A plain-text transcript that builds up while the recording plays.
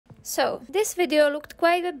So, this video looked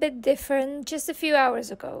quite a bit different just a few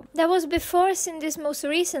hours ago. That was before Cindy's most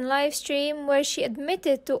recent live stream where she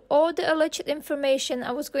admitted to all the alleged information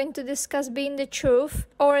I was going to discuss being the truth,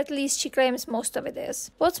 or at least she claims most of it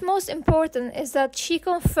is. What's most important is that she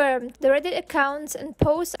confirmed the Reddit accounts and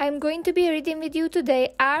posts I'm going to be reading with you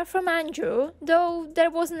today are from Andrew, though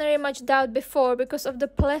there wasn't very much doubt before because of the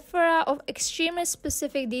plethora of extremely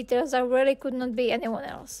specific details that really could not be anyone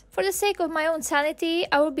else. For the sake of my own sanity,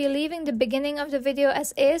 I will be leaving the beginning of the video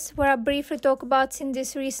as is, where I briefly talk about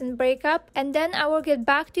Cindy's recent breakup, and then I will get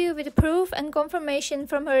back to you with the proof and confirmation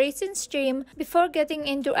from her recent stream before getting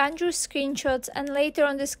into Andrew's screenshots and later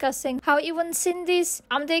on discussing how even Cindy's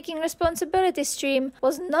I'm taking responsibility stream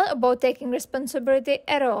was not about taking responsibility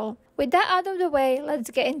at all. With that out of the way, let's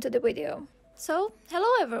get into the video. So, hello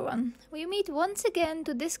everyone! We meet once again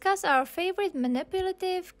to discuss our favorite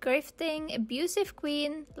manipulative, grifting, abusive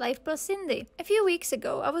queen, LifePlusCindy. A few weeks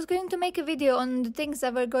ago, I was going to make a video on the things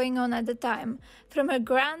that were going on at the time, from her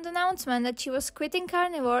grand announcement that she was quitting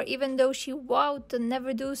carnivore even though she vowed to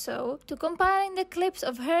never do so, to compiling the clips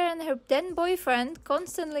of her and her then boyfriend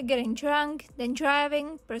constantly getting drunk, then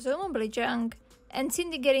driving, presumably drunk, and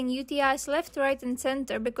Cindy getting UTIs left, right and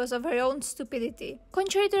center because of her own stupidity.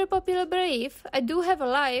 Contrary to popular belief, I do have a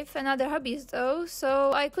life and other hobbies though,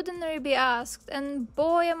 so I couldn't really be asked, and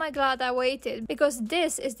boy am I glad I waited, because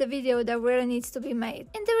this is the video that really needs to be made.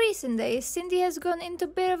 In the recent days, Cindy has gone into a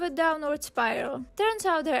bit of a downward spiral. Turns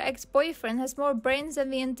out her ex-boyfriend has more brains than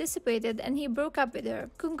we anticipated and he broke up with her.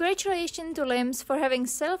 Congratulations to Limbs for having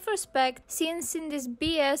self-respect, seeing Cindy's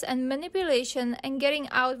BS and manipulation and getting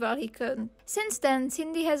out while he couldn't. Since then,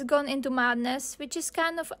 Cindy has gone into madness, which is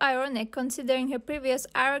kind of ironic considering her previous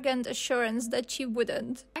arrogant assurance that she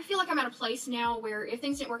wouldn't. I feel like I'm at a place now where if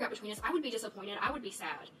things didn't work out between us, I would be disappointed, I would be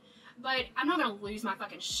sad. But I'm not gonna lose my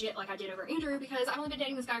fucking shit like I did over Andrew, because I've only been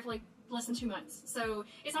dating this guy for like less than 2 months. So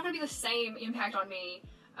it's not gonna be the same impact on me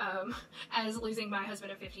as losing my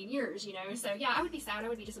husband of 15 years, you know? So yeah, I would be sad, I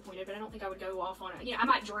would be disappointed, but I don't think I would go off on a, you know, I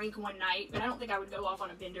might drink one night, but I don't think I would go off on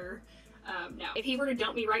a bender. No. If he were to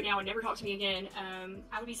dump me right now and never talk to me again,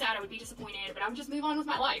 I would be sad, I would be disappointed, but I would just move on with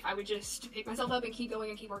my life. I would just pick myself up and keep going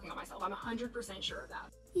and keep working on myself. I'm 100% sure of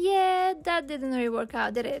that. Yeah, that didn't really work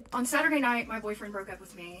out, did it? On Saturday night, my boyfriend broke up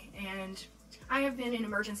with me, and I have been in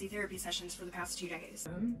emergency therapy sessions for the past 2 days.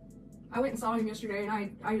 I went and saw him yesterday,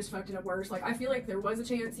 and I just fucked it up worse. Like, I feel like there was a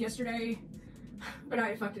chance yesterday, but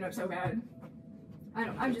I fucked it up so bad. I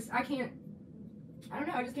don't know, I just can't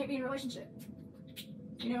be in a relationship,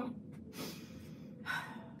 you know?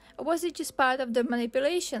 Or was it just part of the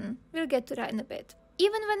manipulation? We'll get to that in a bit.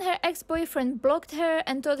 Even when her ex-boyfriend blocked her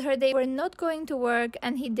and told her they were not going to work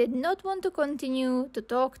and he did not want to continue to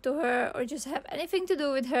talk to her or just have anything to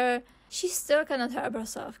do with her, she still cannot help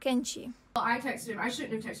herself, can she? Well, I texted him. I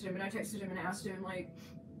shouldn't have texted him, but I texted him and asked him, like,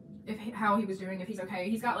 how he was doing, if he's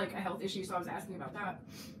okay. He's got, like, a health issue, so I was asking about that.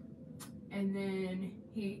 And then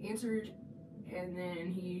he answered, and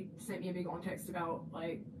then he sent me a big long text about,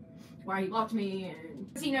 like, why he blocked me, and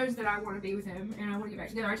he knows that I want to be with him and I want to get back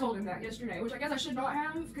together. I told him that yesterday, which I guess I should not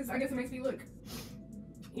have, because I guess it makes me look,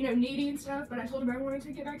 you know, needy and stuff, but I told him I wanted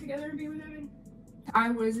to get back together and be with him, and I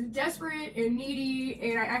was desperate and needy,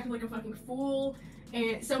 and I acted like a fucking fool,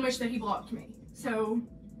 and so much that he blocked me. So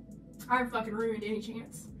I fucking ruined any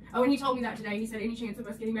chance. Oh, and he told me that today. He said any chance of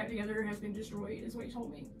us getting back together has been destroyed, is what he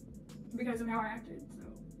told me, because of how I acted. So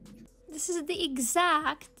this is the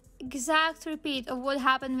exact repeat of what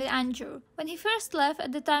happened with Andrew. When he first left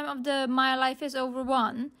at the time of the My Life Is Over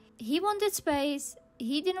one, he wanted space,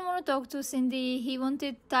 he didn't want to talk to Cindy, he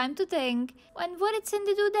wanted time to think. And what did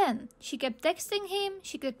Cindy do then? She kept texting him,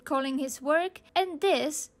 she kept calling his work, and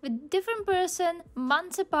this, with different person,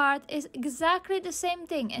 months apart, is exactly the same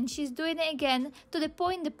thing, and she's doing it again to the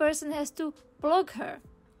point the person has to block her.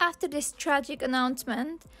 After this tragic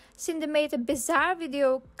announcement, Cindy made a bizarre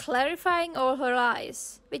video clarifying all her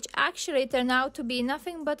lies, which actually turned out to be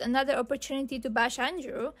nothing but another opportunity to bash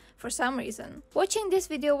Andrew for some reason. Watching this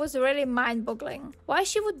video was really mind-boggling. Why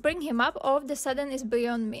she would bring him up all of a sudden is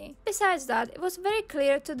beyond me. Besides that, it was very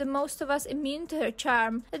clear to the most of us immune to her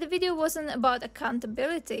charm that the video wasn't about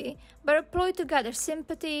accountability, but a ploy to gather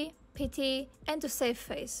sympathy, pity, and to save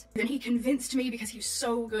face. Then he convinced me, because he was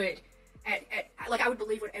so good like, I would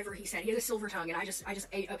believe whatever he said. He has a silver tongue, and I just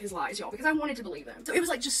ate up his lies, y'all, because I wanted to believe them. So it was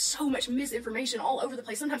like just so much misinformation all over the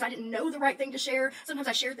place. Sometimes I didn't know the right thing to share. Sometimes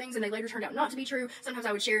I shared things and they later turned out not to be true. Sometimes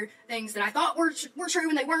I would share things that I thought were true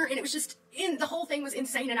and they weren't, and it was just, the whole thing was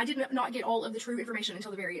insane, and I did not get all of the true information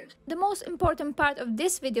until the very end. The most important part of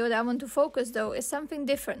this video that I want to focus though is something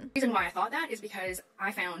different. The reason why I thought that is because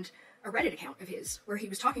I found a Reddit account of his where he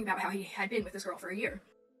was talking about how he had been with this girl for a year.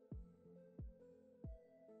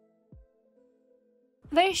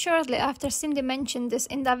 Very shortly after Cindy mentioned this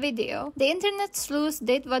in that video, the internet sleuths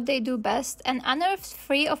did what they do best and unearthed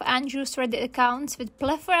 3 of Andrew's Reddit accounts with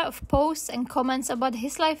plethora of posts and comments about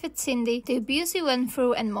his life with Cindy, the abuse he went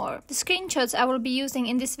through, and more. The screenshots I will be using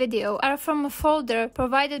in this video are from a folder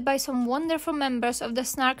provided by some wonderful members of the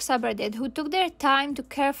Snark subreddit who took their time to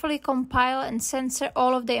carefully compile and censor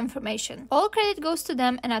all of the information. All credit goes to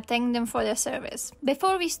them and I thank them for their service.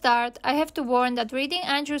 Before we start, I have to warn that reading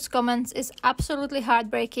Andrew's comments is absolutely heartbreaking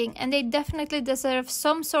and they definitely deserve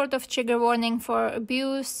some sort of trigger warning for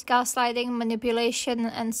abuse, gaslighting, manipulation,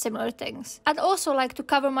 and similar things. I'd also like to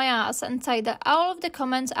cover my ass and say that all of the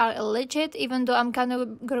comments are illegit, even though I'm kind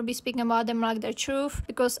of gonna be speaking about them like they're truth,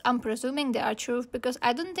 because I'm presuming they are truth, because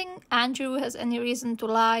I don't think Andrew has any reason to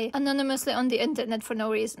lie anonymously on the internet for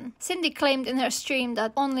no reason. Cindy claimed in her stream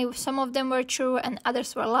that only some of them were true and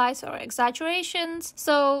others were lies or exaggerations,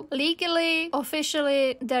 so legally,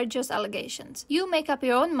 officially, they're just allegations. You make up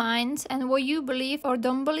your own minds and what you believe or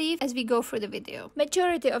don't believe as we go through the video.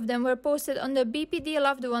 Majority of them were posted on the BPD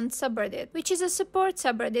Loved Ones subreddit, which is a support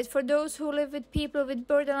subreddit for those who live with people with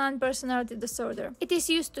borderline personality disorder. It is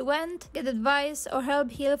used to vent, get advice, or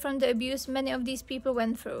help heal from the abuse many of these people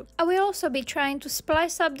went through. I will also be trying to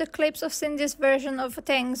splice up the clips of Cindy's version of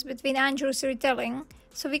things between Andrew's retelling,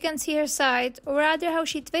 so we can see her side, or rather how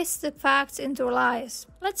she twists the facts into lies.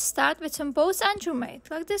 Let's start with some posts Andrew made,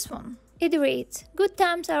 like this one. It reads, "Good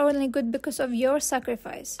times are only good because of your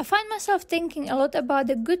sacrifice." I find myself thinking a lot about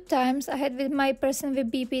the good times I had with my person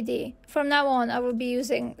with BPD. From now on, I will be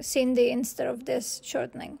using Cindy instead of this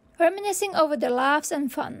shortening. Reminiscing over the laughs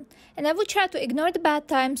and fun, and I would try to ignore the bad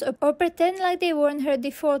times or pretend like they weren't her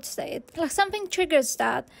default state, like something triggers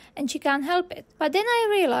that and she can't help it. But then I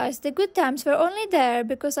realized the good times were only there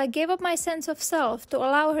because I gave up my sense of self to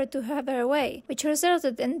allow her to have her way, which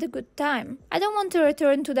resulted in the good time. I don't want to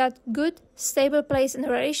return to that good, stable place in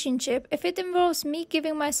a relationship if it involves me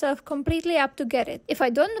giving myself completely up to get it. If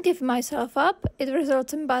I don't give myself up, it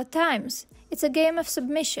results in bad times. It's a game of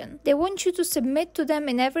submission. They want you to submit to them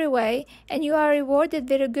in every way, and you are rewarded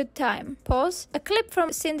with a good time. Pause. A clip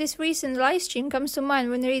from Cindy's recent live stream comes to mind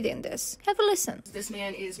when reading this. Have a listen. This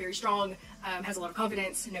man is very strong, has a lot of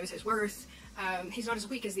confidence, knows his worth. He's not as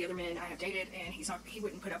weak as the other men I have dated, and he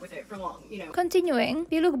wouldn't put up with it for long, you know. Continuing,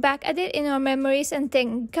 we look back at it in our memories and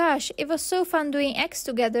think, gosh, it was so fun doing X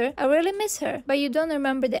together, I really miss her. But you don't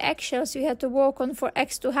remember the eggshells you had to walk on for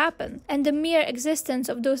X to happen. And the mere existence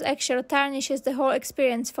of those eggshells tarnishes the whole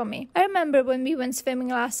experience for me. I remember when we went swimming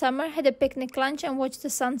last summer, had a picnic lunch and watched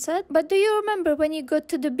the sunset. But do you remember when you got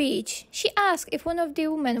to the beach? She asked if one of the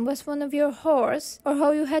women was one of your whores, or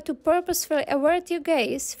how you had to purposefully avert your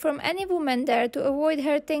gaze from any woman there to avoid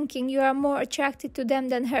her thinking you are more attracted to them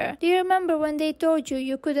than her. Do you remember when they told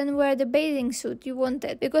you couldn't wear the bathing suit you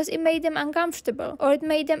wanted because it made them uncomfortable, or it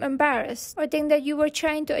made them embarrassed, or think that you were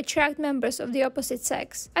trying to attract members of the opposite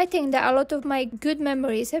sex? I think that a lot of my good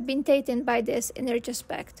memories have been tainted by this in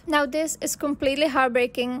retrospect. Now this is completely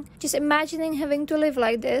heartbreaking, just imagining having to live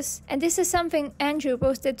like this, and this is something Andrew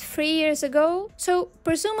posted 3 years ago, so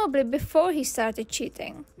presumably before he started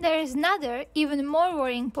cheating. There is another, even more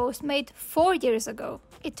worrying post made 4 years ago.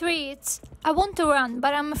 It reads, "I want to run,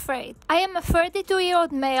 but I'm afraid. I am a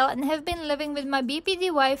 32-year-old male and have been living with my BPD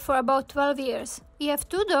wife for about 12 years. We have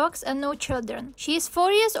 2 dogs and no children. She is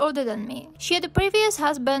 4 years older than me. She had a previous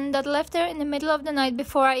husband that left her in the middle of the night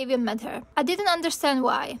before I even met her. I didn't understand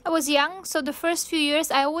why. I was young, so the first few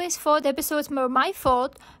years I always thought episodes were my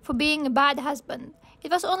fault for being a bad husband. It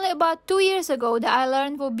was only about 2 years ago that I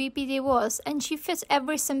learned what BPD was, and she fits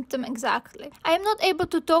every symptom exactly. I am not able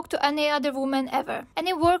to talk to any other woman ever.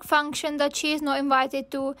 Any work function that she is not invited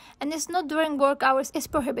to and is not during work hours is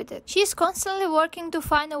prohibited. She is constantly working to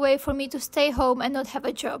find a way for me to stay home and not have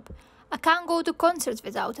a job. I can't go to concerts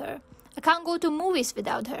without her. I can't go to movies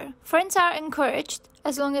without her. Friends are encouraged,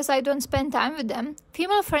 as long as I don't spend time with them.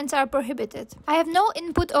 Female friends are prohibited. I have no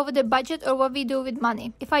input over the budget or what we do with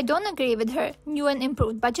money. If I don't agree with her new and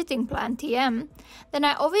improved budgeting plan, TM, then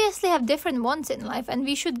I obviously have different wants in life and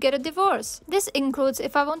we should get a divorce. This includes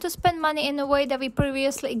if I want to spend money in a way that we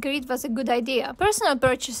previously agreed was a good idea. Personal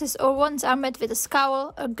purchases or wants are met with a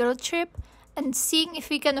scowl, a guilt trip, and seeing if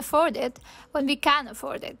we can afford it when we can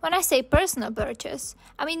afford it. When I say personal purchase,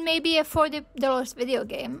 I mean maybe a $40 video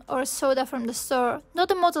game or a soda from the store,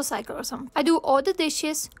 not a motorcycle or something. I do all the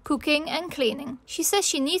dishes, cooking and cleaning. She says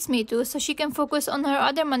she needs me to so she can focus on her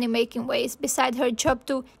other money-making ways beside her job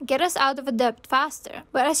to get us out of a debt faster.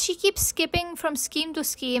 Whereas she keeps skipping from scheme to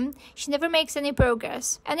scheme, she never makes any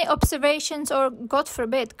progress. Any observations or, God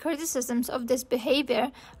forbid, criticisms of this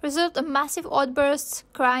behavior result in massive outbursts,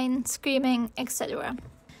 crying, screaming, etc.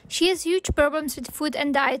 She has huge problems with food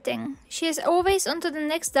and dieting. She is always onto the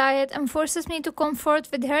next diet and forces me to comfort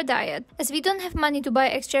with her diet, as we don't have money to buy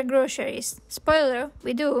extra groceries. Spoiler,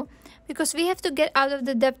 we do, because we have to get out of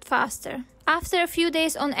the debt faster. After a few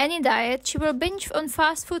days on any diet, she will binge on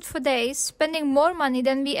fast food for days, spending more money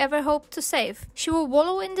than we ever hoped to save. She will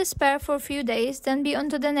wallow in despair for a few days, then be on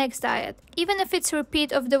to the next diet, even if it's a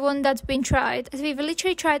repeat of the one that's been tried, as we've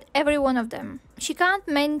literally tried every one of them. She can't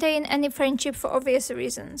maintain any friendship for obvious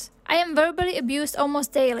reasons. I am verbally abused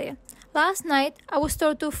almost daily. Last night, I was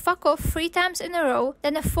told to fuck off 3 times in a row,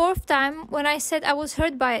 then a 4th time when I said I was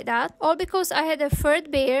hurt by that, all because I had a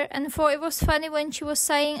 3rd beer and thought it was funny when she was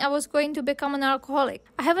saying I was going to become an alcoholic.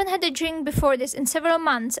 I haven't had a drink before this in several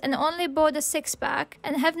months and only bought a 6-pack,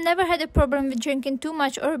 and have never had a problem with drinking too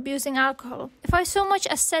much or abusing alcohol. If I so much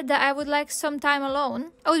as said that I would like some time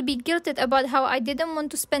alone, I would be guilted about how I didn't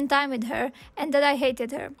want to spend time with her and that I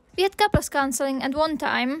hated her. We had couples counseling at one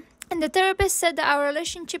time, and the therapist said that our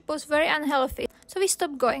relationship was very unhealthy, so we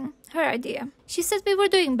stopped going. Her idea. She said we were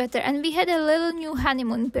doing better and we had a little new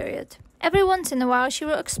honeymoon period. Every once in a while she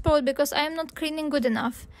will explode because I am not cleaning good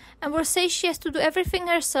enough, and will say she has to do everything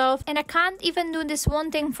herself and I can't even do this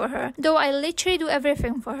one thing for her, though I literally do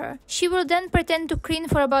everything for her. She will then pretend to clean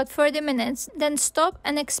for about 30 minutes, then stop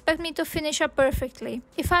and expect me to finish up perfectly.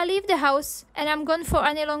 If I leave the house and I'm gone for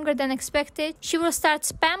any longer than expected, she will start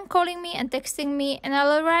spam calling me and texting me, and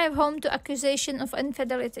I'll arrive home to accusation of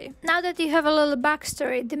infidelity. Now that you have a little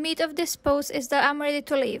backstory, the meat of this post is that I'm ready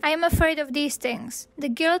to leave. I am afraid of these things. The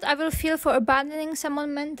guilt I will feel for abandoning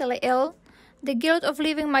someone mentally ill, the guilt of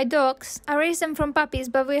leaving my dogs. I raised them from puppies,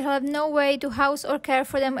 but will have no way to house or care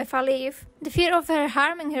for them if I leave. The fear of her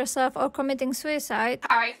harming herself or committing suicide.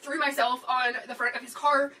 I threw myself on the front of his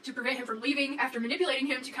car to prevent him from leaving after manipulating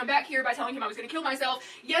him to come back here by telling him I was going to kill myself.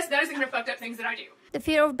 Yes, that is the kind of fucked up things that I do. The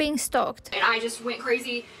fear of being stalked. And I just went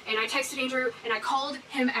crazy, and I texted Andrew, and I called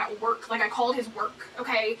him at work. Like, I called his work,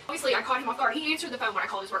 okay? Obviously, I caught him off guard. He answered the phone when I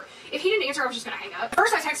called his work. If he didn't answer, I was just gonna hang up.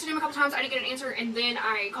 First, I texted him a couple times, I didn't get an answer, and then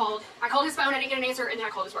I called his phone, I didn't get an answer, and then I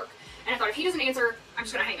called his work. And I thought, if he doesn't answer, I'm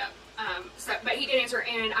just gonna hang up. But he did answer,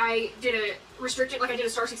 and I did a restricted, like I did a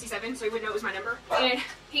 *67, so he wouldn't know it was my number. And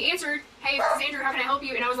he answered, "Hey, this is Andrew, how can I help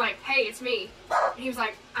you?" And I was like, "Hey, it's me." And he was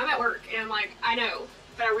like, "I'm at work." And I'm like, "I know,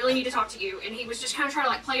 but I really need to talk to you." And he was just kind of trying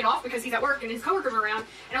to like play it off because he's at work and his coworkers are around.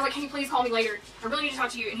 And I was like, "Can you please call me later? I really need to talk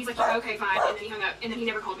to you." And he's like, "Yeah, okay, fine." And then he hung up, and then he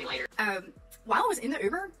never called me later. While I was in the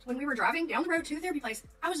Uber, when we were driving down the road to the therapy place,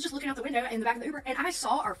 I was just looking out the window in the back of the Uber, and I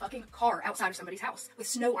saw our fucking car outside of somebody's house with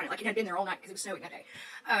snow on it. Like, it had been there all night because it was snowing that day.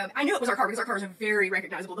 I knew it was our car because our car was very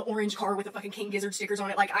recognizable. The orange car with the fucking King Gizzard stickers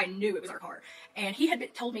on it. Like, I knew it was our car. And he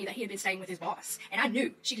had told me that he had been staying with his boss. And I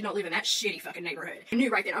knew she did not live in that shitty fucking neighborhood. I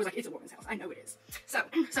knew right then. I was like, it's a woman's house. I know it is. So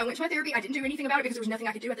I went to my therapy. I didn't do anything about it because there was nothing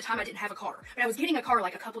I could do at the time. I didn't have a car. But I was getting my car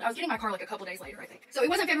like a couple days later, I think. So it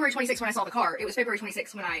wasn't February 26th when I saw the car. It was February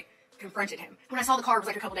 26th when I confronted him. When I saw the car, it was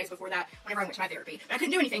like a couple days before that, whenever I went to my therapy. But I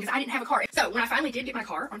couldn't do anything because I didn't have a car. So when I finally did get my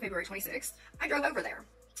car on February 26th, I drove over there.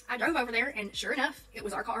 And sure enough, it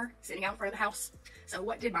was our car sitting out in front of the house. So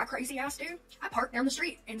what did my crazy ass do? I parked down the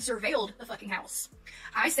street and surveilled the fucking house.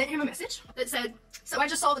 I sent him a message that said, "So I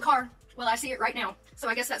just saw the car. Well, I see it right now. So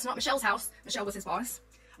I guess that's not Michelle's house." Michelle was his boss.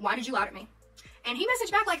 "Why did you lie to me?" And he messaged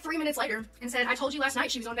back like 3 minutes later and said, "I told you last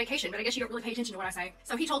night she was on vacation, but I guess you don't really pay attention to what I say."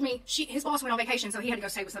 So he told me his boss went on vacation, so he had to go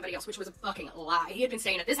stay with somebody else, which was a fucking lie. He had been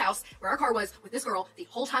staying at this house where our car was with this girl the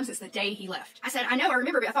whole time since the day he left. I said, "I know, I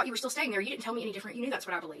remember, but I thought you were still staying there. You didn't tell me any different. You knew that's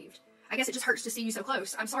what I believed. I guess it just hurts to see you so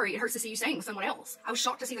close. I'm sorry, it hurts to see you staying with someone else. I was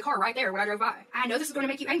shocked to see the car right there when I drove by. I know this is going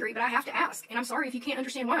to make you angry, but I have to ask, and I'm sorry if you can't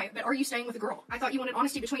understand why, but are you staying with a girl? I thought you wanted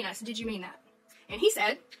honesty between us. Did you mean that?" And he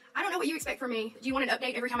said, "I don't know what you expect from me. Do you want an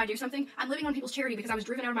update every time I do something? I'm living on people's charity because I was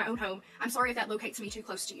driven out of my own home. I'm sorry if that locates me too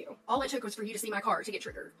close to you. All it took was for you to see my car to get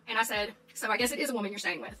triggered." And I said, "So I guess it is a woman you're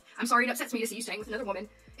staying with. I'm sorry it upsets me to see you staying with another woman.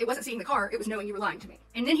 It wasn't seeing the car, it was knowing you were lying to me."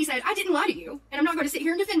 And then he said, "I didn't lie to you, and I'm not going to sit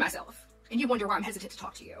here and defend myself. And you wonder why I'm hesitant to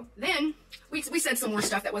talk to you." Then we said some more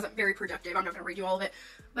stuff that wasn't very productive. I'm not going to read you all of it.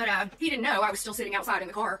 But he didn't know I was still sitting outside in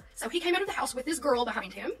the car. So he came out of the house with this girl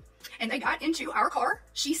behind him, and they got into our car.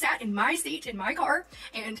 She sat in my seat in my car,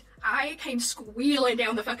 and I came squealing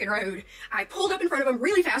down the fucking road. I pulled up in front of them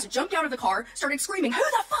really fast, jumped out of the car, started screaming, "Who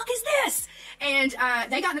the fuck is this?" And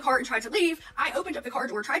they got in the car and tried to leave. I opened up the car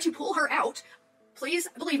door, tried to pull her out, Please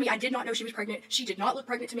believe me, I did not know she was pregnant. She did not look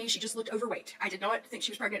pregnant to me. She just looked overweight. I did not think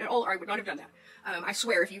she was pregnant at all, or I would not have done that. I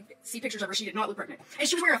swear, if you see pictures of her, she did not look pregnant. And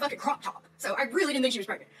she was wearing a fucking crop top. So I really didn't think she was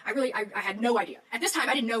pregnant. I had no idea. At this time,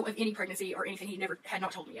 I didn't know of any pregnancy or anything. He had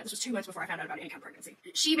not told me yet. This was 2 months before I found out about any kind of pregnancy.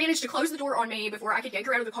 She managed to close the door on me before I could yank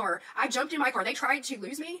her out of the car. I jumped in my car. They tried to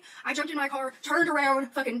lose me. I jumped in my car, turned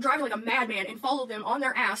around, fucking driving like a madman, and followed them on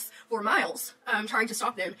their ass for miles, trying to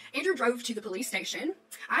stop them. Andrew drove to the police station.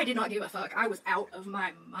 I did not give a fuck. I was out of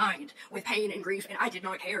my mind with pain and grief, and I did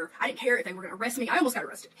not care. I didn't care if they were going to arrest me. I almost got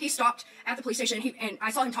arrested. He stopped at the police station, and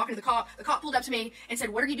I saw him talking to the cop. The cop pulled up to me and said,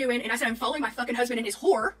 "What are you doing?" And I said, "I'm following my fucking husband and his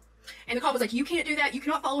whore." And the cop was like, "You can't do that. You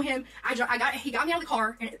cannot follow him." He got me out of the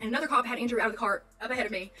car, and another cop had Andrew out of the car up ahead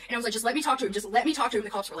of me. And I was like, "Just let me talk to him. Just let me talk to him."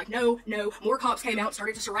 The cops were like, "No, no." More cops came out,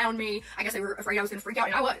 started to surround me. I guess they were afraid I was going to freak out,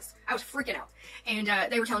 and I was freaking out. And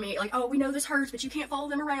they were telling me like, "Oh, we know this hurts, but you can't follow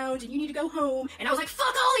them around, and you need to go home." And I was like,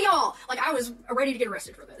 "Fuck all of y'all!" Like, I was ready to get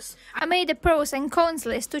arrested for this. I made a pros and cons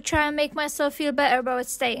list to try and make myself feel better about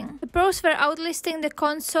staying. The pros were outlisting the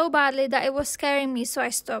cons so badly that it was scaring me, so I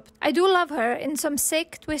stopped. I do love her in some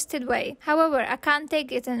sick, twisted way. However, I can't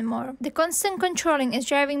take it anymore. The constant controlling is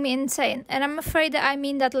driving me insane, and I'm afraid that I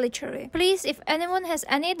mean that literally. Please, if anyone has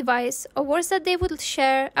any advice or words that they would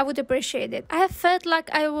share, I would appreciate it. I have felt like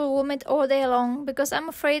I will vomit all day long because I'm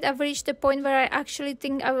afraid I've reached the point where I actually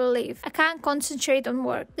think I will leave. I can't concentrate on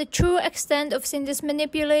work. The true extent of Cindy's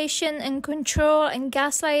manipulation and control and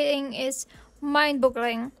gaslighting is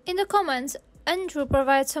mind-boggling. In the comments, Andrew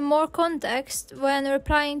provides some more context when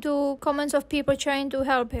replying to comments of people trying to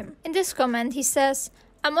help him. In this comment, he says,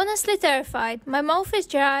 "I'm honestly terrified. My mouth is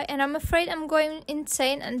dry and I'm afraid I'm going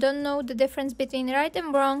insane and don't know the difference between right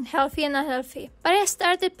and wrong, healthy and unhealthy. But I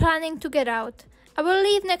started planning to get out. I will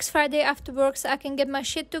leave next Friday after work so I can get my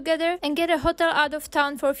shit together and get a hotel out of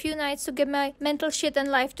town for a few nights to get my mental shit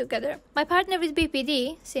and life together. My partner with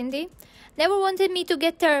BPD, Cindy, never wanted me to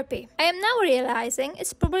get therapy. I am now realizing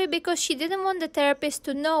it's probably because she didn't want the therapist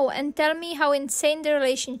to know and tell me how insane the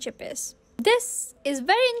relationship is." This is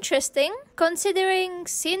very interesting, considering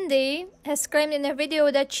Cindy has claimed in a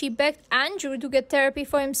video that she begged Andrew to get therapy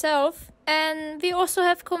for himself. And we also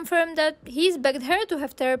have confirmed that he's begged her to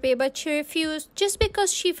have therapy, but she refused just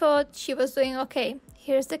because she thought she was doing okay.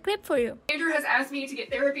 Here's the clip for you. Andrew has asked me to get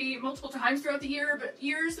therapy multiple times throughout the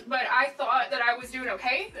years, but I thought that I was doing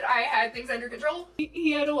okay, that I had things under control.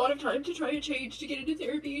 He had a lot of time to try to change, to get into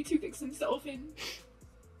therapy, to fix himself, and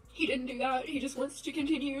he didn't do that. He just wants to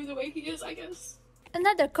continue the way he is, I guess.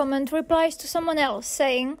 Another comment replies to someone else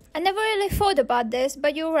saying, "I never really thought about this,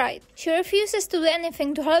 but you're right. She refuses to do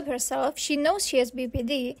anything to help herself. She knows she has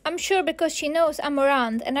BPD. I'm sure because she knows I'm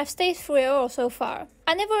around and I've stayed through it all so far.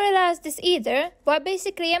 I never realized this either, but I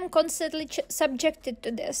basically am constantly subjected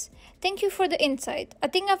to this. Thank you for the insight. I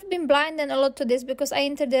think I've been blinded a lot to this because I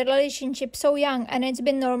entered the relationship so young and it's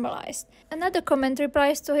been normalized." Another comment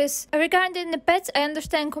replies to his, "Regarding the pets, I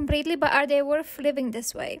understand completely, but are they worth living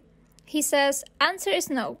this way?" He says, "Answer is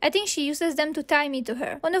no. I think she uses them to tie me to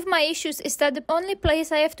her. One of my issues is that the only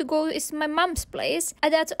place I have to go is my mom's place,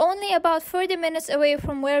 and that's only about 30 minutes away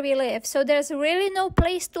from where we live, so there's really no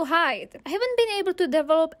place to hide. I haven't been able to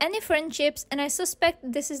develop any friendships, and I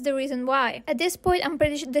suspect this is the reason why. At this point, I'm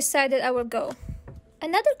pretty decided I will go."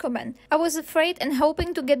 Another comment. "I was afraid and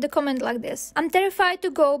hoping to get the comment like this. I'm terrified to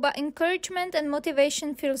go, but encouragement and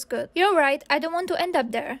motivation feels good. You're right, I don't want to end up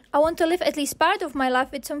there. I want to live at least part of my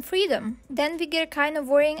life with some freedom." Then we get a kind of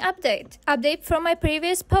worrying update. Update from my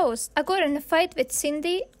previous post. "I got in a fight with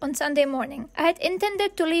Cindy on Sunday morning. I had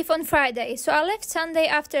intended to leave on Friday, so I left Sunday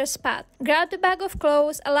after a spat. Grabbed a bag of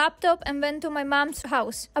clothes, a laptop, and went to my mom's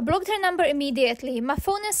house. I blocked her number immediately. My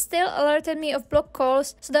phone has still alerted me of blocked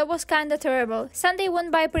calls, so that was kinda terrible. Sunday went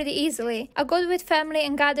by pretty easily. I got with family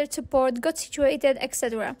and gathered support, got situated,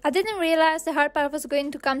 etc. I didn't realize the hard part was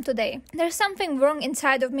going to come today. There's something wrong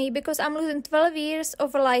inside of me because I'm losing 12 years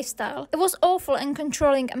of a lifestyle. It was awful and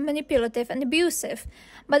controlling and manipulative and abusive.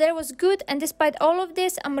 But there was good, and despite all of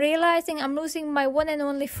this, I'm realizing I'm losing my one and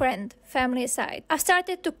only friend, family aside. I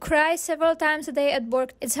started to cry several times a day at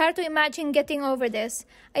work. It's hard to imagine getting over this.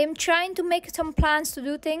 I am trying to make some plans to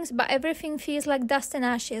do things, but everything feels like dust and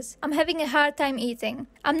ashes. I'm having a hard time eating.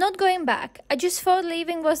 I'm not going back. I just thought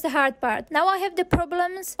leaving was the hard part. Now I have the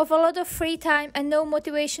problems of a lot of free time and no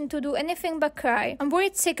motivation to do anything but cry. I'm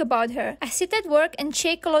worried sick about her. I sit at work and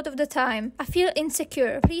shake a lot of the time. I feel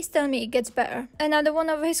insecure. Please tell me it gets better." Another one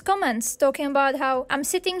of his comments talking about how, "I'm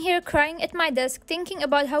sitting here crying at my desk thinking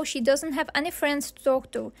about how she doesn't have any friends to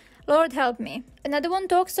talk to. Lord help me. Another one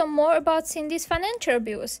talks some more about Cindy's financial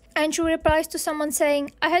abuse. Andrew replies to someone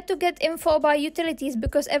saying, I had to get info about utilities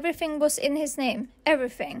because everything was in his name.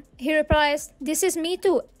 Everything. He replies, this is me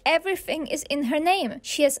too. Everything is in her name.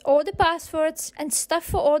 She has all the passwords and stuff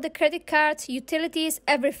for all the credit cards, utilities,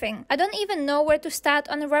 everything. I don't even know where to start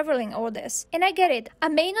unraveling all this. And I get it. I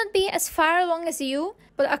may not be as far along as you,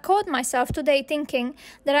 but I caught myself today thinking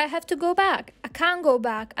that I have to go back. I can't go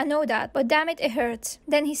back. I know that. But damn it hurts.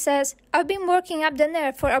 Then he says, I've been working up the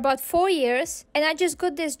nerve for about 4 years and I just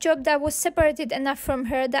got this job that was separated enough from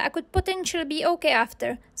her that I could potentially be okay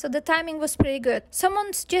after. So the timing was pretty good.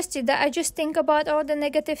 Someone suggested that I just think about all the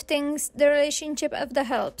negative things the relationship of the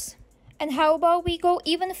helps. And how about we go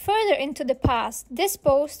even further into the past? This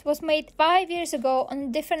post was made 5 years ago on a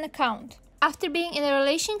different account. After being in a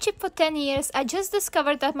relationship for 10 years, I just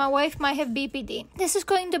discovered that my wife might have BPD. This is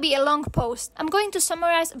going to be a long post. I'm going to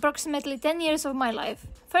summarize approximately 10 years of my life.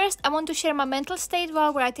 First, I want to share my mental state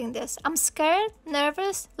while writing this. I'm scared,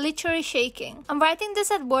 nervous, literally shaking. I'm writing this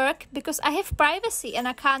at work because I have privacy and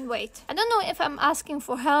I can't wait. I don't know if I'm asking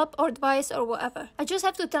for help or advice or whatever. I just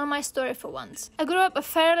have to tell my story for once. I grew up a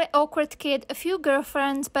fairly awkward kid, a few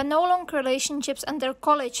girlfriends, but no long relationships until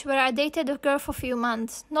college where I dated a girl for a few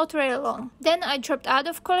months. Not really long. Then I dropped out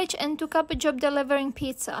of college and took up a job delivering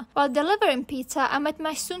pizza. While delivering pizza, I met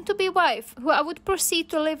my soon-to-be wife, who I would proceed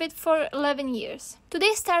to live with for 11 years.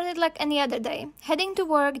 Today started like any other day, heading to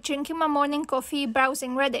work, drinking my morning coffee,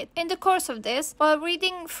 browsing Reddit. In the course of this, while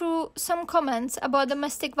reading through some comments about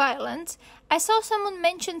domestic violence, I saw someone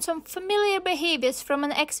mention some familiar behaviors from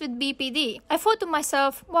an ex with BPD. I thought to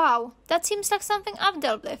myself, wow, that seems like something I've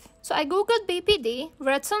dealt with. So I googled BPD,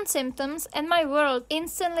 read some symptoms, and my world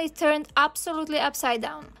instantly turned absolutely upside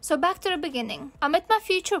down. So back to the beginning. I met my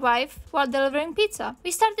future wife while delivering pizza.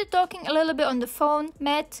 We started talking a little bit on the phone,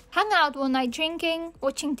 met, hung out one night drinking,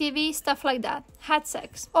 watching TV, stuff like that. Had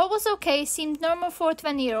sex. All was okay, seemed normal for a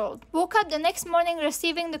 20-year-old. Woke up the next morning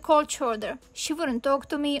receiving the cold shoulder. She wouldn't talk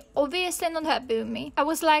to me, obviously not happy with me. I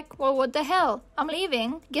was like, well, what the hell? I'm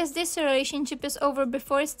leaving. Guess this relationship is over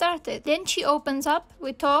before it started. Then she opens up,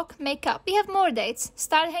 we talk, make up. We have more dates,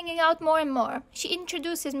 start hanging out more and more. She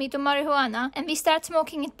introduces me to marijuana and we start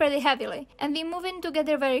smoking it pretty heavily. And we move in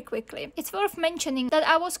together very quickly. It's worth mentioning that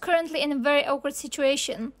I was currently in a very awkward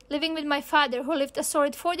situation, living with my father who lived a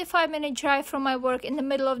solid 45-minute drive from my work in the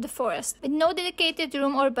middle of the forest, with no dedicated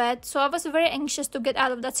room or bed, so I was very anxious to get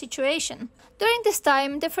out of that situation. During this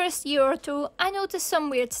time, the first year or two, I noticed some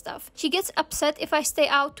weird stuff. She gets upset if I stay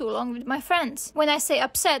out too long with my friends. When I say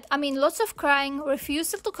upset, I mean lots of crying,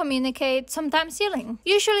 refusal to communicate, sometimes yelling.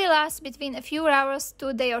 Usually lasts between a few hours to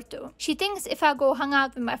a day or two. She thinks if I go hang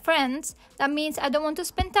out with my friends, that means I don't want to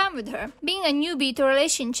spend time with her. Being a newbie to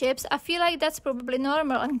relationships, I feel like that's probably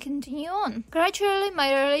normal and continue on. Gradually,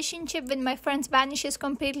 my relationship with my friends vanishes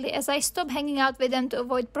completely as I stop hanging out with them to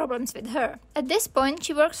avoid problems with her. At this point,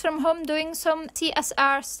 she works from home doing some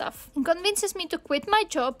CSR stuff and convinces me to quit my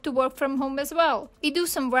job to work from home as well. We do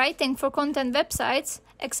some writing for content websites,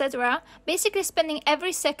 etc., basically spending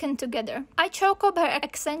every second together. I chalk up her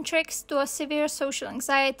eccentrics to a severe social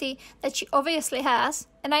anxiety that she obviously has,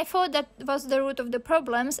 and I thought that was the root of the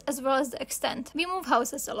problems as well as the extent. We move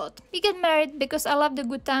houses a lot. We get married because I love the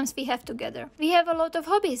good times we have together. We have a lot of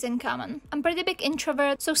hobbies in common. I'm a pretty big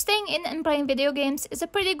introvert, so staying in and playing video games is a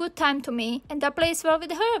pretty good time to me, and that plays well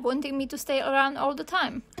with her wanting me to stay around all the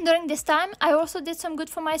time. During this time, I also did some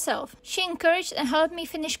good for myself. She encouraged and helped me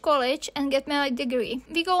finish college and get my degree.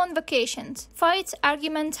 We go on vacations. Fights,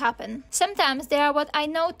 arguments happen. Sometimes they are what I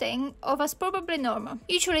now think of as probably normal.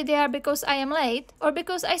 Usually they are because I am late or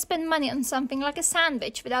because I spend money on something like a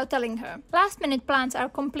sandwich without telling her. Last minute plans are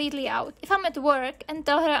completely out. If I'm at work and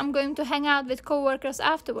tell her I'm going to hang out with co-workers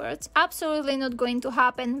afterwards, absolutely not going to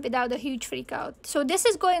happen without a huge freak out. So this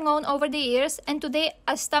is going on over the years, and today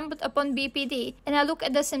I stumbled upon BPD and I look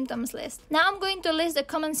at the symptoms list. Now I'm going to list the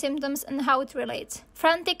common symptoms and how it relates.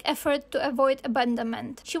 Frantic effort to avoid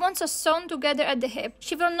abandonment. She wants us sewn together at the hip.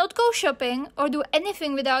 She will not go shopping or do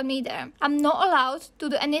anything without me there. I'm not allowed to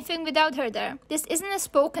do anything without her there. This isn't a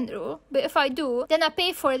spoken rule, but if I do, then I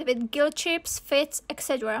pay for it with guilt trips, fits,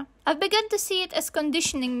 etc. I've begun to see it as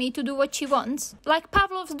conditioning me to do what she wants, like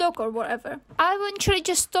Pavlov's dog or whatever. I eventually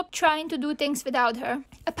just stopped trying to do things without her.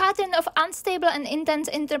 A pattern of unstable and intense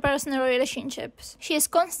interpersonal relationships. She is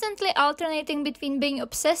constantly alternating between being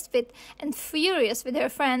obsessed with and furious with her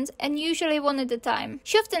friends, and usually one at a time.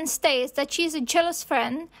 She often states that she is a jealous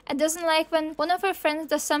friend and doesn't like when one of her friends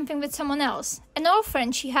does something with someone else. An old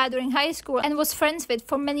friend she had during high school and was friends with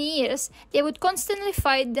for many years, they would constantly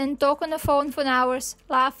fight, then talk on the phone for hours,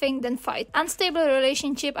 laughing, arguing, then fight. Unstable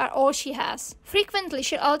relationships are all she has. Frequently,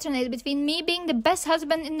 she'll alternate between me being the best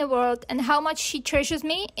husband in the world and how much she treasures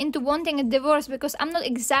me into wanting a divorce because I'm not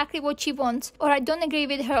exactly what she wants or I don't agree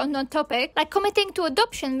with her on that topic, like committing to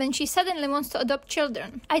adoption when she suddenly wants to adopt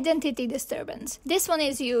children. Identity disturbance. This one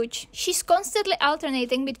is huge. She's constantly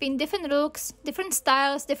alternating between different looks, different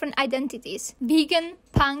styles, different identities. Vegan,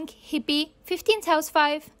 punk, hippie, 15th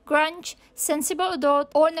housewife, grunge, sensible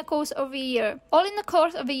adult, all in the course of a year. All in the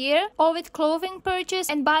course of a year, all with clothing purchase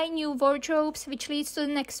and buying new wardrobes, which leads to the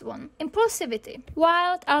next one. Impulsivity.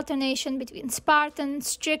 Wild alternation between Spartan,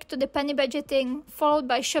 strict to the penny budgeting, followed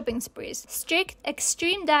by shopping sprees. Strict,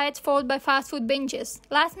 extreme diets followed by fast food binges.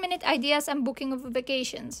 Last minute ideas and booking of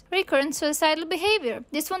vacations. Recurrent suicidal behavior.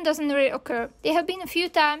 This one doesn't really occur. There have been a few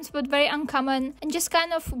times, but very uncommon, and just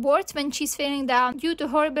kind of words when she's feeling down due to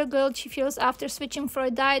horrible guilt she feels after switching from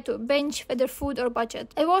a diet to a binge, whether food or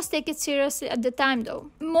budget. I was take it seriously at the time though.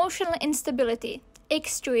 Emotional instability.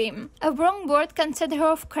 Extreme. A wrong word can set her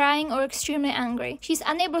off crying or extremely angry. She's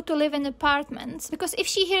unable to live in apartments because if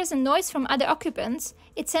she hears a noise from other occupants,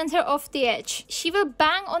 it sends her off the edge. She will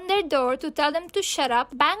bang on their door to tell them to shut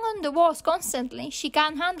up, bang on the walls constantly. She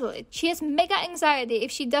can't handle it. She has mega anxiety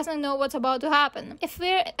if she doesn't know what's about to happen. If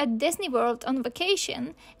we're at Disney World on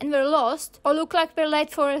vacation and we're lost or look like we're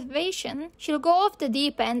late for a reservation, she'll go off the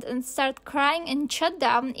deep end and start crying and shut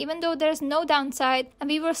down even though there's no downside and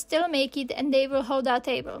we will still make it and they will hold our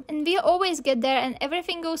table. And we'll always get there and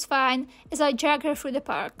everything goes fine as I drag her through the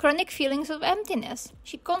park. Chronic feelings of emptiness.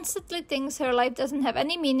 She constantly thinks her life doesn't have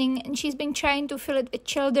any meaning and she's been trying to fill it with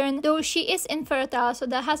children, though she is infertile, so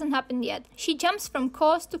that hasn't happened yet. She jumps from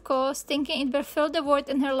cause to cause, thinking it will fill the void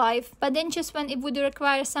in her life, but then just when it would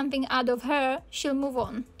require something out of her, she'll move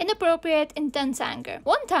on. Inappropriate, intense anger.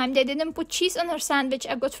 One time they didn't put cheese on her sandwich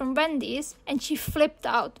I got from Wendy's and she flipped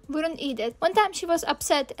out, wouldn't eat it. One time she was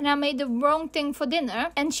upset and I made the wrong thing for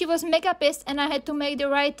dinner and she was mega pissed and I had to make the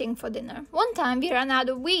right thing for dinner. One time we ran out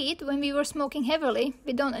of weed when we were smoking heavily,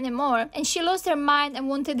 we don't anymore, and she lost her mind and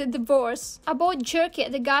wanted a divorce. I bought jerky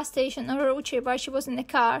at the gas station on a road trip while she was in the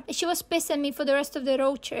car and she was pissed at me for the rest of the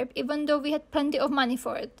road trip even though we had plenty of money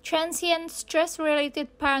for it. Transient,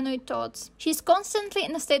 stress-related paranoid thoughts. She's constantly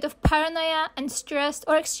in a state of paranoia and stressed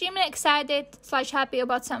or extremely excited/happy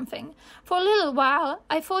about something. For a little while,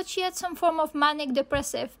 I thought she had some form of manic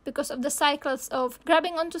depressive because of the cycles of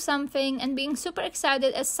grabbing onto something and being super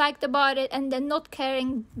excited and psyched about it and then not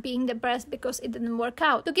caring, being depressed because it didn't work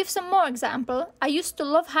out. To give some more example, I used to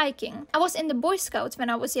love hiking. I was in the Boy Scouts when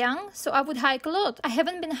I was young, so I would hike a lot. I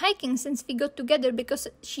haven't been hiking since we got together because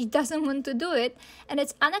she doesn't want to do it and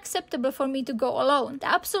it's unacceptable for me to go alone. The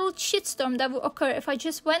absolute shitstorm that would occur if I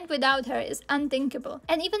just went without her is unthinkable.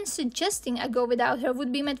 And even suggesting I go without her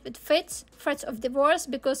would be met with fits, threats of divorce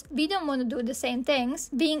because we don't want to do the same things,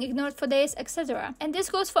 being ignored for days, etc. And this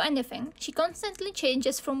goes for anything. She constantly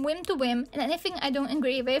changes from whim to whim and anything I don't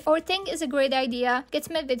agree with or think is a great idea gets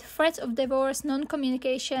met with threats of divorce,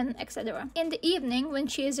 non-communication, etc. In the evening, when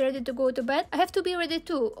she is ready to go to bed, I have to be ready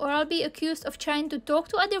too, or I'll be accused of trying to talk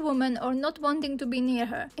to other women or not wanting to be near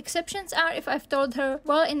her. Exceptions are if I've told her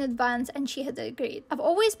well in advance and she had agreed. I've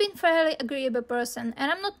always been a fairly agreeable person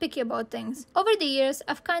and I'm not picky about things. Over the years,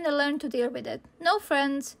 I've kinda learned to deal with it. No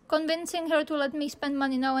friends, convincing her to let me spend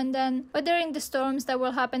money now and then, weathering the storms that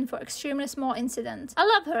will happen for extremely small incidents. I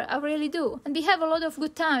love her, I really do, and we have a lot of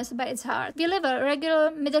good times, but it's hard. We live a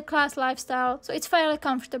regular middle-class lifestyle, so it's fairly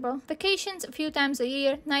comfortable. Vacations a few times a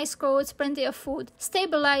year, nice clothes, plenty of food,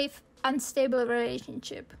 stable life, unstable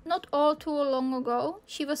relationship. Not all too long ago,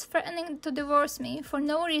 she was threatening to divorce me for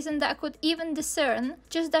no reason that I could even discern,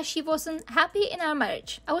 just that she wasn't happy in our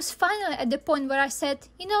marriage. I was finally at the point where I said,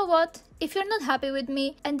 you know what? If you're not happy with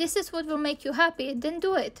me and this is what will make you happy, then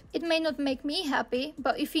do it. It may not make me happy,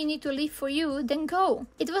 but if you need to leave for you, then go.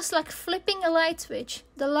 It was like flipping a light switch.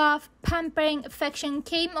 The love, pampering, affection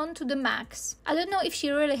came on to the max. I don't know if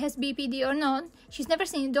she really has BPD or not. She's never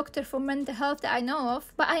seen a doctor for mental health that I know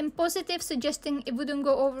of, but I am positive suggesting it wouldn't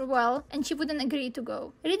go over well and she wouldn't agree to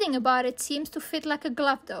go. Reading about it seems to fit like a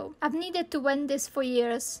glove though. I've needed to vent this for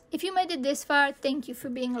years. If you made it this far, thank you for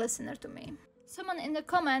being a listener to me. Someone in the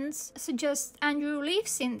comments suggests Andrew leave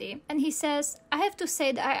Cindy, and he says, I have to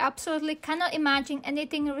say that I absolutely cannot imagine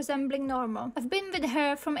anything resembling normal. I've been with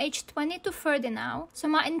her from age 20 to 30 now, so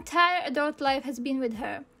my entire adult life has been with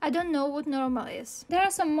her. I don't know what normal is. There are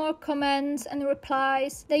some more comments and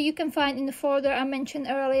replies that you can find in the folder I mentioned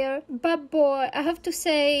earlier, but boy, I have to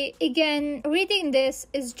say, again, reading this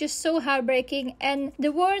is just so heartbreaking, and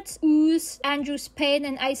the words ooze Andrew's pain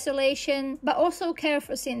and isolation, but also care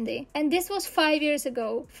for Cindy. And this was 5 years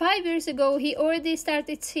ago. 5 years ago, he already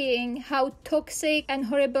started seeing how toxic and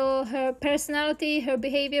horrible her personality, her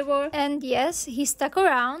behavior were. And yes, he stuck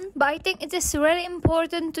around, but I think it is really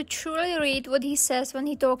important to truly read what he says when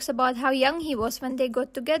he talks about how young he was when they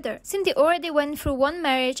got together. Cindy already went through one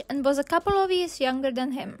marriage and was a couple of years younger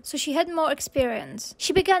than him, so she had more experience.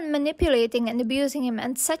 She began manipulating and abusing him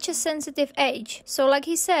at such a sensitive age. So like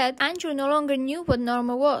he said, Andrew no longer knew what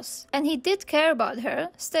normal was. And he did care about her,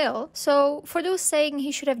 still. So for those saying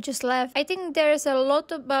he should have just left, I think there is a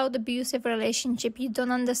lot about abusive relationship you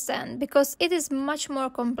don't understand, because it is much more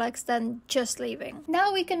complex than just leaving.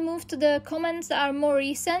 Now we can move to the comments that are more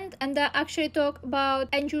recent and that actually talk about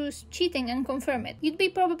Andrew's cheating and confirm it. You'd be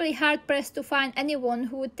probably hard-pressed to find anyone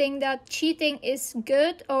who would think that cheating is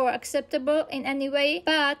good or acceptable in any way,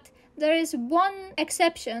 but there is one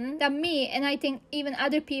exception that me and I think even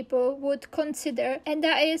other people would consider, and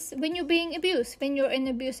that is when you're being abused. When you're in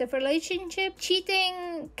an abusive relationship,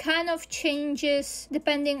 cheating kind of changes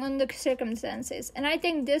depending on the circumstances, and I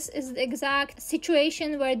think this is the exact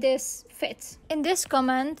situation where this fits. In this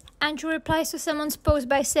comment, Andrew replies to someone's post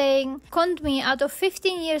by saying, "Conned me out of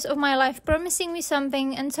 15 years of my life, promising me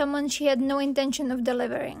something and someone she had no intention of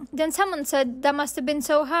delivering." Then someone said, "That must have been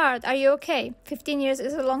so hard. Are you okay?" 15 years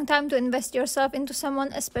is a long time to invest yourself into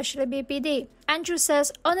someone, especially BPD. Andrew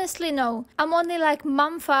says, "Honestly, no. I'm only like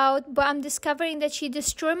month out, but I'm discovering that she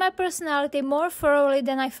destroyed my personality more thoroughly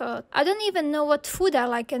than I thought. I don't even know what food I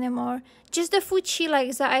like anymore. Just the food she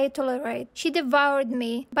likes that I tolerate. She devoured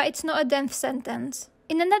me, but it's not a death sentence."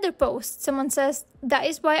 In another post, someone says, "That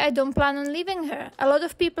is why I don't plan on leaving her. A lot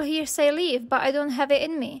of people here say leave, but I don't have it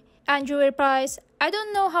in me." Andrew replies, "I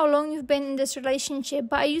don't know how long you've been in this relationship,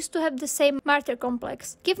 but I used to have the same martyr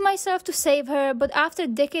complex. Give myself to save her, but after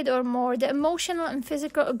a decade or more, the emotional and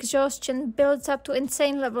physical exhaustion builds up to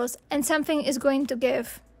insane levels and something is going to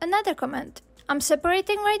give." Another comment. "I'm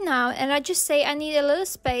separating right now and I just say I need a little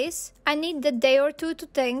space. I need the day or two to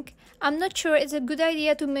think. I'm not sure it's a good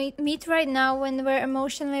idea to meet right now when we're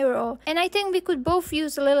emotionally raw. And I think we could both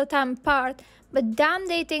use a little time apart. But damn,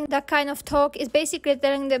 dating that kind of talk is basically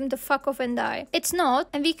telling them to fuck off and die. It's not,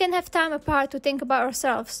 and we can have time apart to think about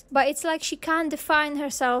ourselves. But it's like she can't define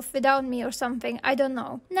herself without me or something. I don't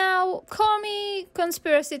know." Now, call me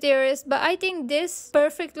conspiracy theorist, but I think this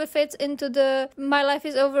perfectly fits into the My Life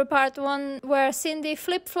is Over part 1, where Cindy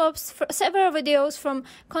flip-flops for several videos from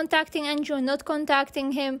contacting Andrew, not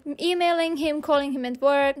contacting him, emailing him, calling him at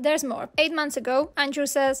work. There's more. 8 months ago, Andrew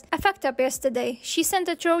says, "I fucked up yesterday. She sent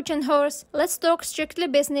a Trojan horse. Let's talk strictly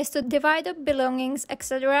business to divide up belongings,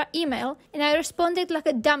 etc. email, and I responded like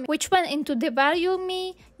a dummy, which went into devaluing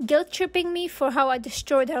me, guilt-tripping me for how I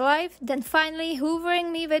destroyed her life, then finally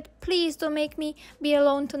hoovering me with, 'Please don't make me be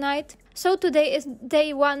alone tonight.' So today is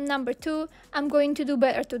day 1, number 2. I'm going to do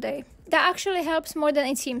better today." That actually helps more than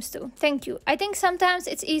it seems to. Thank you. I think sometimes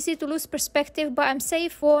it's easy to lose perspective, but I'm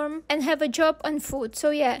safe, warm, and have a job and food. So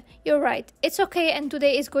yeah, you're right. It's okay, and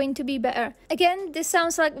today is going to be better. Again, this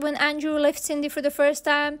sounds like when Andrew left Cindy for the first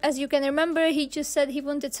time. As you can remember, he just said he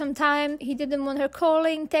wanted some time. He didn't want her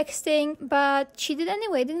calling, texting, but she did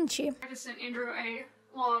anyway, didn't she? I just sent Andrew a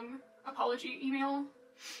long apology email,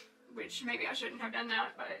 which maybe I shouldn't have done that,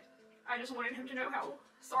 but I just wanted him to know how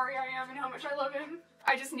sorry I am and how much I love him.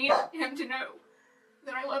 I just need him to know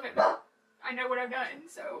that I love him. I know what I've done,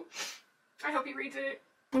 so I hope he reads it.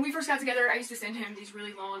 When we first got together, I used to send him these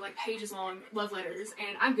really long, like pages long love letters,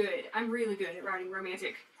 and I'm good. I'm really good at writing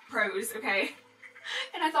romantic prose, okay?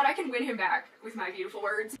 And I thought I can win him back with my beautiful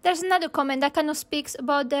words. There's another comment that kind of speaks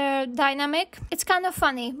about their dynamic. It's kind of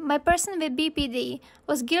funny. My person with BPD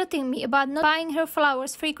was guilting me about not buying her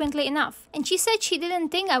flowers frequently enough. And she said she didn't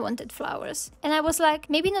think I wanted flowers. And I was like,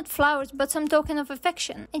 maybe not flowers, but some token of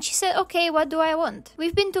affection. And she said, okay, what do I want?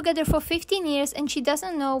 We've been together for 15 years and she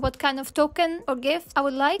doesn't know what kind of token or gift I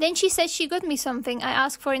would like. Then she said she got me something I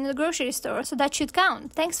asked for in the grocery store, so that should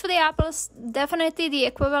count. Thanks for the apples. Definitely the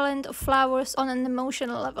equivalent of flowers on an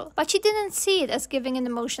emotional level. But she didn't see it as giving an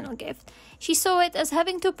emotional gift. She saw it as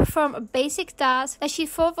having to perform a basic task that she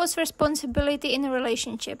thought was responsibility in a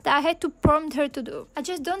relationship that I had to prompt her to do. I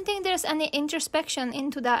just don't think there's any introspection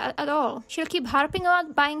into that at all. She'll keep harping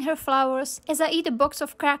about buying her flowers as I eat a box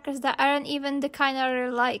of crackers that aren't even the kind I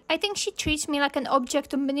really like. I think she treats me like an object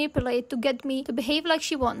to manipulate to get me to behave like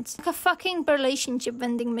she wants. Like a fucking relationship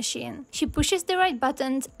vending machine. She pushes the right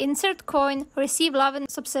buttons, insert coin, receive love and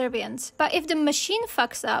subservience. But if the machine machine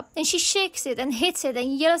fucks up, then she shakes it and hits it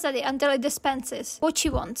and yells at it until it dispenses what she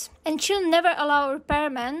wants. And she'll never allow a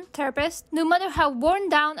repairman, therapist, no matter how worn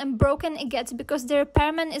down and broken it gets, because the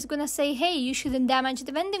repairman is gonna say, hey, you shouldn't damage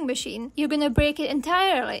the vending machine. You're gonna break it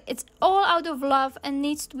entirely. It's all out of love and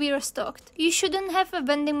needs to be restocked. You shouldn't have a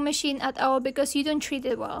vending machine at all because you don't treat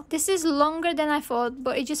it well. This is longer than I thought,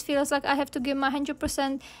 but it just feels like I have to give my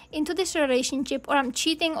 100% into this relationship or I'm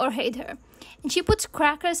cheating or hate her. And she puts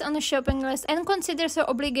crackers on the shopping list and considers her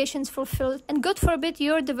obligations fulfilled. And God forbid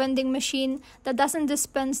you're the vending machine that doesn't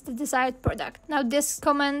dispense the desired product. Now this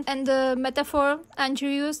comment and the metaphor Andrew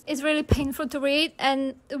used is really painful to read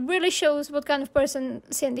and really shows what kind of person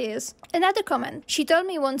Cindy is. Another comment. She told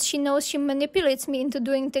me once she knows she manipulates me into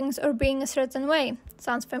doing things or being a certain way.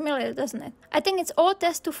 Sounds familiar, doesn't it? I think it's all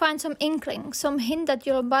test to find some inkling, some hint that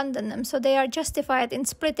you'll abandon them so they are justified in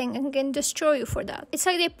splitting and can destroy you for that. It's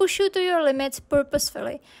like they push you to your limits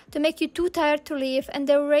purposefully to make you too tired to leave, and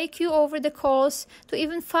they rake you over the coals to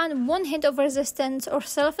even find one hint of resistance or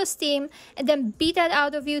self-esteem and then beat that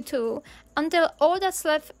out of you too, until all that's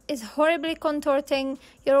left is horribly contorting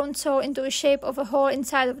your own soul into the shape of a hole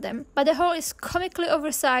inside of them. But the hole is comically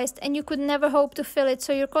oversized and you could never hope to fill it,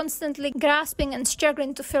 so you're constantly grasping and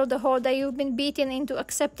struggling to fill the hole that you've been beaten into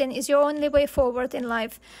accepting is your only way forward in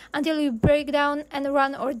life until you break down and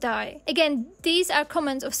run or die. Again, these are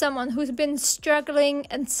comments of someone who's been struggling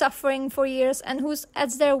and suffering for years and who's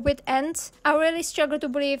at their wit ends. I really struggle to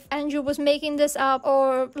believe Andrew was making this up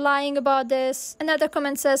or lying about this. Another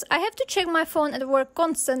comment says, I have to check my phone at work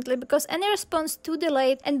constantly because any response too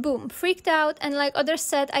delayed and boom, freaked out, and like others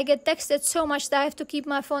said, I get texted so much that I have to keep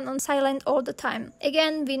my phone on silent all the time.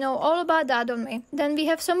 Again, we know all about that, don't we? Then we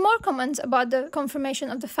have some more comments about the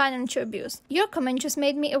confirmation of the financial abuse. Your comment just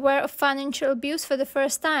made me aware of financial abuse for the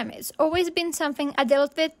first time. It's always been something I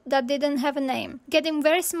dealt with that didn't have a name. Getting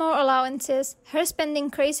very small allowances, her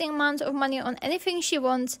spending crazy amounts of money on anything she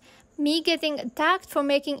wants, me getting attacked for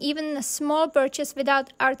making even a small purchase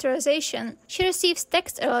without authorization. She receives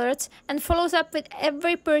text alerts and follows up with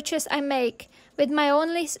every purchase I make, with my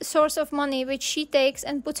only source of money, which she takes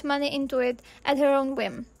and puts money into it at her own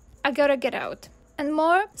whim. I gotta get out. And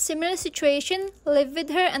more, similar situation, live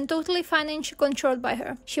with her and totally financially controlled by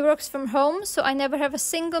her. She works from home, so I never have a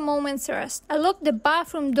single moment's rest. I locked the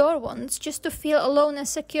bathroom door once just to feel alone and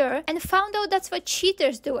secure and found out that's what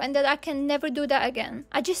cheaters do and that I can never do that again.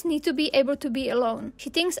 I just need to be able to be alone.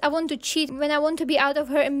 She thinks I want to cheat when I want to be out of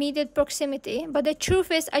her immediate proximity, but the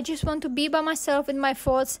truth is I just want to be by myself with my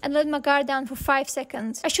thoughts and let my guard down for 5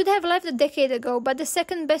 seconds. I should have left a decade ago, but the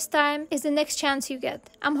second best time is the next chance you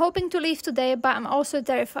get. I'm hoping to leave today, but I'm also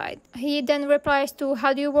terrified. He then replies to,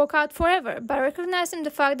 how do you walk out forever? By recognizing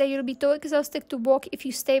the fact that you'll be too exhausted to walk if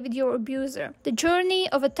you stay with your abuser. The journey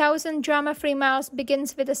of 1,000 drama-free miles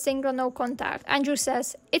begins with a single no contact. Andrew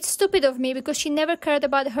says, it's stupid of me because she never cared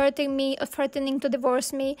about hurting me or threatening to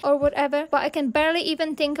divorce me or whatever, but I can barely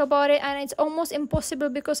even think about it, and it's almost impossible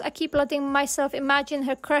because I keep letting myself imagine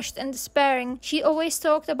her crushed and despairing. She always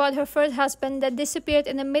talked about her first husband that disappeared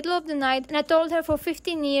in the middle of the night, and I told her for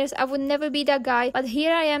 15 years I would never be that guy, but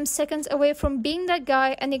here I am seconds away from being that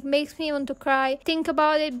guy, and it makes me want to cry. Think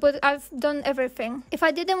about it, but I've done everything. If I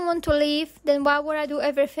didn't want to leave, then why would I do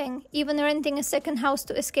everything, even renting a second house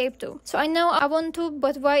to escape to? So I know I want to,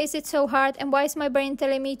 but why is it so hard, and why is my brain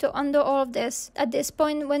telling me to undo all of this? At this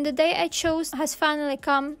point, when the day I chose has finally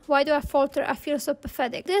come, why do I falter? I feel so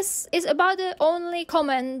pathetic. This is about the only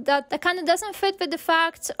comment that kind of doesn't fit with the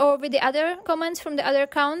facts or with the other comments from the other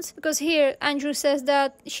accounts, because here Andrew says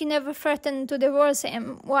that she never threatened to divorce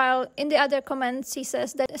him, while in the other comments he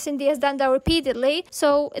says that Cindy has done that repeatedly.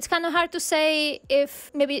 So it's kind of hard to say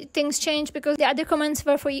if maybe things changed, because the other comments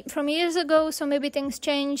were from years ago, so maybe things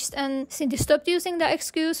changed and Cindy stopped using that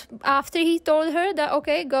excuse after he told her that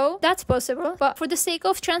okay, go. That's possible, but for the sake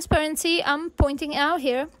of transparency, I'm pointing out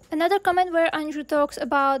here. Another comment where Andrew talks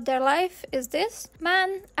about their life is this: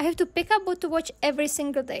 man, I have to pick up what to watch every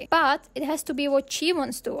single day, but it has to be what she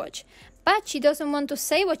wants to watch. But she doesn't want to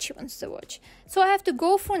say what she wants to watch. So I have to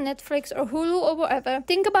go for Netflix or Hulu or whatever,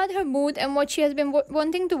 think about her mood and what she has been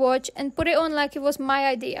wanting to watch, and put it on like it was my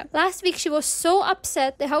idea. Last week she was so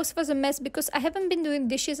upset the house was a mess because I haven't been doing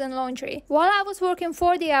dishes and laundry, while I was working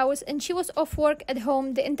 40 hours and she was off work at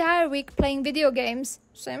home the entire week playing video games.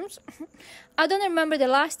 Sims? I don't remember the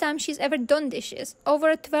last time she's ever done dishes.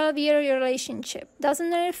 Over a 12-year relationship.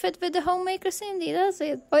 Doesn't really fit with the homemaker Cindy, does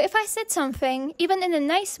it? Or if I said something, even in a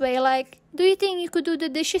nice way, like, "Do you think you could do the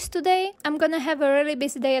dishes today? I'm gonna have a really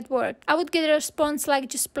busy day at work." I would get a response like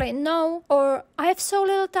just plain no, or "I have so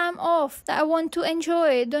little time off that I want to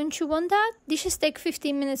enjoy. Don't you want that?" Dishes take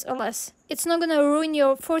 15 minutes or less. It's not gonna ruin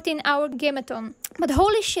your 14-hour gameathon. But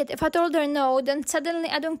holy shit, if I told her no, then suddenly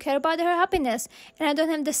I don't care about her happiness, and I don't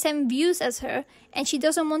have the same views as her, and she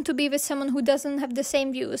doesn't want to be with someone who doesn't have the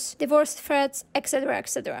same views, divorce threats, etc,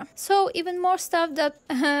 etc. So even more stuff that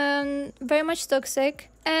very much toxic.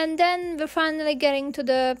 And then we're finally getting to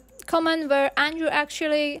the comment where Andrew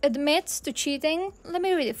actually admits to cheating. Let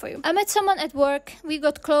me read it for you. "I met someone at work, we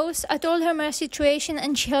got close, I told her my situation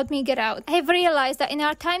and she helped me get out. I have realized that in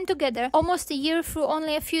our time together, almost a year through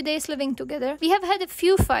only a few days living together, we have had a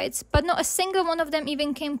few fights, but not a single one of them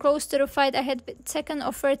even came close to the fight I had with second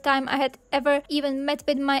or third time I had ever even met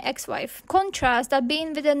with my ex-wife. Contrast that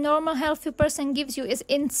being with a normal healthy person gives you is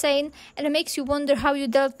insane, and it makes you wonder how you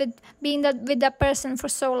dealt with being with that person for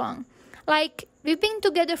so long. Like, we've been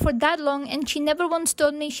together for that long and she never once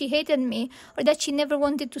told me she hated me or that she never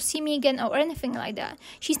wanted to see me again or anything like that.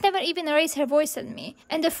 She's never even raised her voice at me.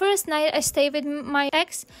 And the first night I stayed with my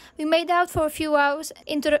ex, we made out for a few hours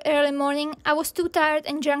into the early morning. I was too tired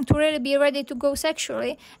and drunk to really be ready to go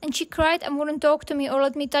sexually, and she cried and wouldn't talk to me or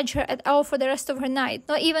let me touch her at all for the rest of her night,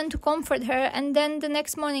 not even to comfort her. And then the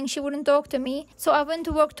next morning she wouldn't talk to me, so I went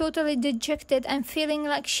to work totally dejected and feeling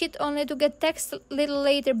like shit, only to get text a little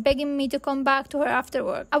later begging me to come back to her after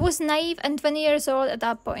work. I was naive and 20 years old at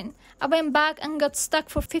that point. I went back and got stuck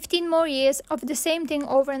for 15 more years of the same thing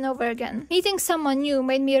over and over again. Meeting someone new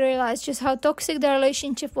made me realize just how toxic the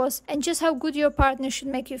relationship was and just how good your partner should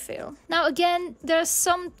make you feel." Now again, there's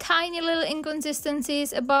some tiny little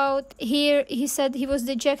inconsistencies about here. He said he was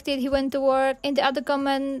dejected, he went to work. In the other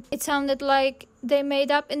comment, it sounded like they made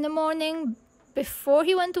up in the morning before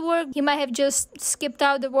he went to work. He might have just skipped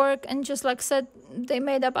out the work and just like said they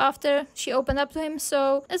made up after she opened up to him.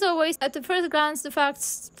 So as always, at the first glance, the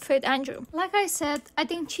facts fit Andrew. Like I said, I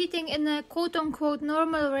think cheating in a quote-unquote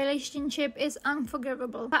normal relationship is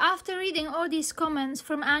unforgivable. But after reading all these comments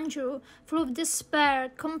from Andrew, full of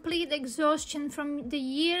despair, complete exhaustion from the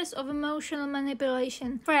years of emotional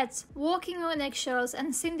manipulation, threats, walking on eggshells,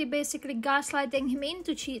 and Cindy basically gaslighting him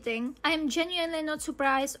into cheating, I am genuinely not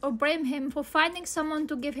surprised or blame him for finding someone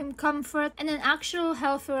to give him comfort and an actual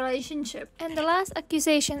healthy relationship. And the last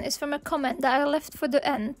accusation is from a comment that I left for the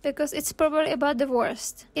end because it's probably about the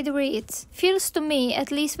worst. It reads, "Feels to me, at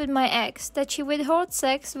least with my ex, that she withholds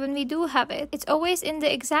sex when we do have it. It's always in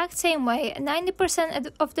the exact same way, and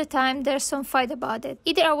 90% of the time there's some fight about it.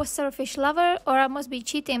 Either I was selfish lover or I must be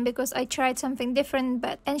cheating because I tried something different in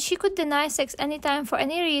bed. And she could deny sex anytime for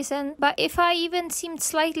any reason, but if I even seemed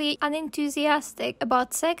slightly unenthusiastic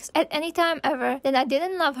about sex at any time ever, then I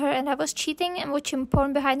didn't love her and I was cheating and watching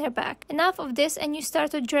porn behind her back. Enough of this and you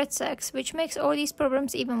start to dread sex, which makes all these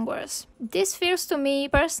problems even worse." This feels to me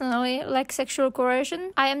personally like sexual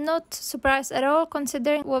coercion. I am not surprised at all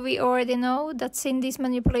considering what we already know, that Cindy's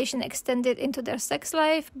manipulation extended into their sex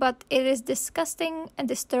life, but it is disgusting and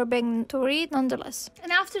disturbing to read nonetheless.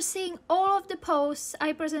 And after seeing all of the posts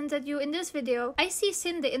I presented you in this video, I see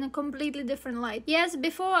Cindy in a completely different light. Yes,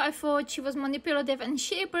 before I thought she was manipulative and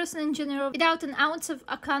shitty person in general without an ounce of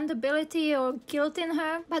accountability or guilt in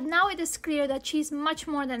her, but now it is clear that she's much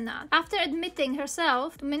more than that. After admitting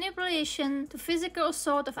herself to manipulation, to physical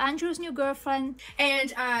assault of Andrew's new girlfriend, and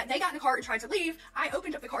they got in the car and tried to leave. I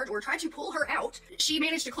opened up the car door, tried to pull her out. She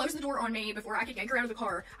managed to close the door on me before I could yank her out of the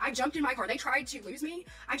car. I jumped in my car. They tried to lose me.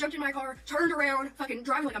 I jumped in my car, turned around, fucking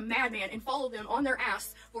driving like a madman, and followed them on their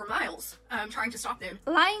ass for miles, trying to stop them.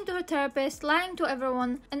 Lying to her therapist, lying to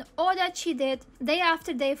everyone, and all that she did day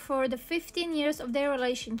after day for the 15 years of their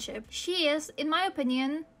relationship. She is, in my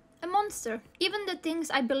opinion, a monster. Even the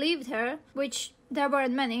things I believed her, which there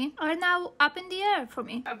weren't many, are now up in the air for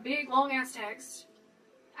me. A big long ass text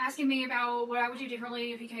asking me about what I would do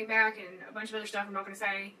differently if he came back and a bunch of other stuff I'm not going to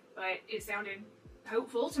say, but it sounded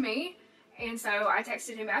hopeful to me. And so I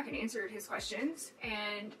texted him back and answered his questions,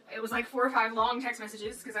 and it was like 4 or 5 long text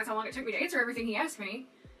messages because that's how long it took me to answer everything he asked me.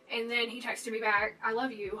 And then he texted me back, "I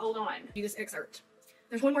love you, hold on." Do this excerpt.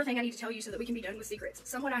 "There's one more thing I need to tell you so that we can be done with secrets.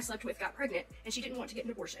 Someone I slept with got pregnant and she didn't want to get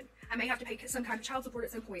an abortion. I may have to pay some kind of child support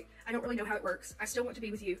at some point. I don't really know how it works. I still want to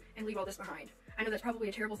be with you and leave all this behind. I know that's probably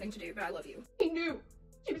a terrible thing to do, but I love you." He knew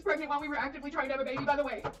she was pregnant while we were actively trying to have a baby, by the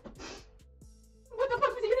way. What the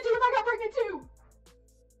fuck was he gonna do if I got pregnant too?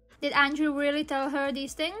 Did Andrew really tell her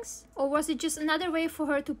these things? Or was it just another way for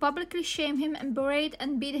her to publicly shame him and berate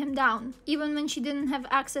and beat him down, even when she didn't have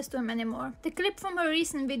access to him anymore? The clip from her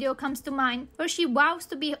recent video comes to mind, where she vows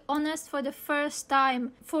to be honest for the first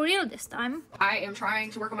time. For real this time. I am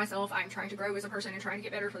trying to work on myself. I'm trying to grow as a person and trying to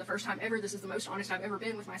get better for the first time ever. This is the most honest I've ever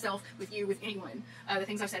been with myself, with you, with anyone. The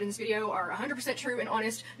things I've said in this video are 100% true and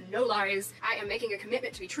honest, no lies. I am making a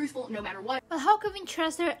commitment to be truthful no matter what. But how can we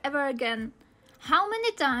trust her ever again? How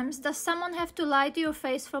many times does someone have to lie to your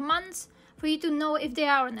face for months for you to know if they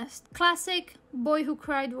are honest? Classic boy who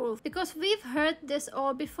cried wolf. Because we've heard this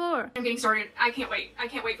all before. I'm getting started. I can't wait. I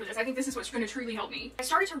can't wait for this. I think this is what's going to truly help me. I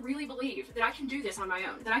started to really believe that I can do this on my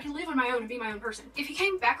own, that I can live on my own and be my own person. If he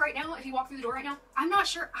came back right now, if he walked through the door right now, I'm not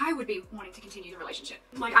sure I would be wanting to continue the relationship.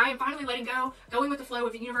 Like, I am finally letting go, going with the flow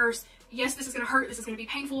of the universe. Yes, this is going to hurt, this is going to be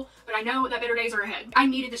painful, but I know that better days are ahead. I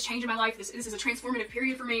needed this change in my life. This is a transformative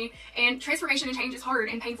period for me, and transformation and change is hard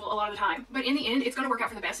and painful a lot of the time. But in the end, it's going to work out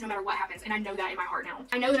for the best no matter what happens, and I know that in my heart now.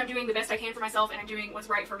 I know that I'm doing the best I can for myself, and I'm doing what's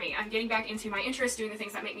right for me. I'm getting back into my interests, doing the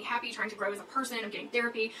things that make me happy, trying to grow as a person. I'm getting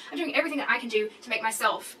therapy. I'm doing everything that I can do to make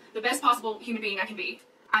myself the best possible human being I can be.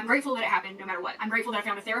 I'm grateful that it happened no matter what. I'm grateful that I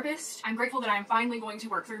found a therapist. I'm grateful that I'm finally going to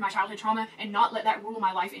work through my childhood trauma and not let that rule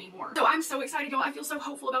my life anymore. So I'm so excited, y'all. I feel so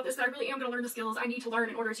hopeful about this that I really am going to learn the skills I need to learn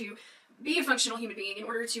in order to be a functional human being, in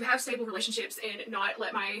order to have stable relationships and not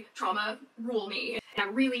let my trauma rule me. And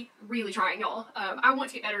I'm really, really trying, y'all. I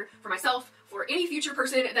want to get better for myself, for any future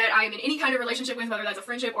person that I am in any kind of relationship with, whether that's a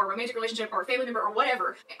friendship or a romantic relationship or a family member or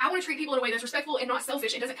whatever. I want to treat people in a way that's respectful and not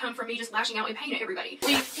selfish. It doesn't come from me just lashing out in pain at everybody.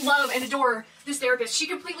 We love and adore this therapist. She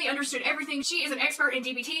completely understood everything. She is an expert in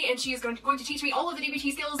DBT, and she is going to teach me all of the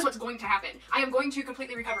DBT skills. What's going to happen? I am going to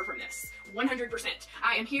completely recover from this. 100%.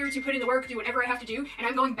 I am here to put in the work, do whatever I have to do, and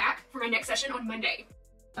I'm going back for my next session on Monday.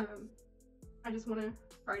 I just want to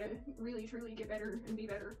try to really, truly get better and be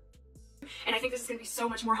better. And I think this is going to be so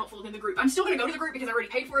much more helpful than the group. I'm still going to go to the group because I already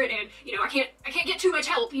paid for it, and you know, I can't get too much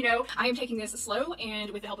help, you know. I am taking this slow,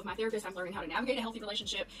 and with the help of my therapist, I'm learning how to navigate a healthy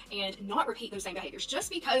relationship and not repeat those same behaviors.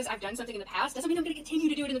 Just because I've done something in the past doesn't mean I'm going to continue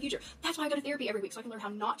to do it in the future. That's why I go to therapy every week, so I can learn how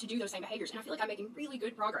not to do those same behaviors, and I feel like I'm making really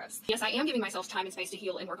good progress. Yes, I am giving myself time and space to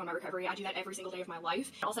heal and work on my recovery. I do that every single day of my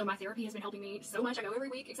life. Also, my therapy has been helping me so much. I go every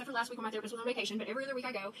week, except for last week when my therapist was on vacation, but every other week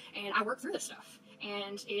I go, and I work through this stuff,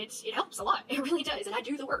 and it helps a lot. It really does, and I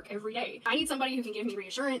do the work every day. I need somebody who can give me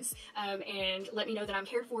reassurance and let me know that I'm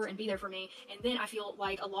cared for and be there for me, and then I feel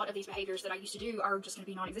like a lot of these behaviors that I used to do are just going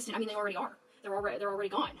to be non-existent. I mean, they already are. They're already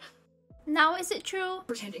gone. Now is it true?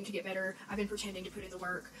 Pretending to get better. I've been pretending to put in the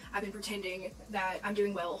work. I've been pretending that I'm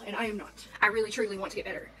doing well, and I am not. I really truly want to get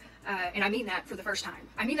better, and I mean that for the first time.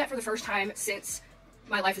 I mean that for the first time since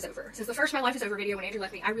my life is over. Since the first My Life is Over video when Andrew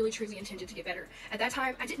left me, I really truly intended to get better. At that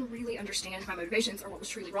time, I didn't really understand my motivations or what was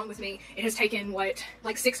truly wrong with me. It has taken, what,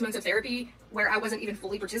 like 6 months of therapy where I wasn't even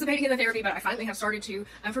fully participating in the therapy, but I finally have started to,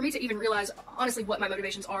 for me to even realize, honestly, what my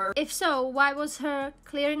motivations are. If so, why was her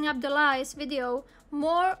clearing up the lies video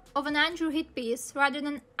more of an Andrew hit piece rather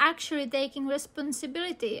than actually taking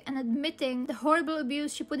responsibility and admitting the horrible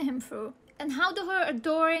abuse she put him through? And how do her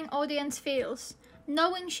adoring audience feels,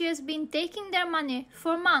 knowing she has been taking their money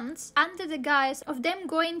for months under the guise of them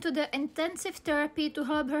going to the intensive therapy to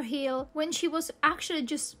help her heal, when she was actually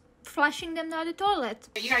just flushing them down the toilet?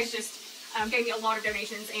 You guys just gave me a lot of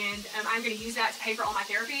donations, and I'm going to use that to pay for all my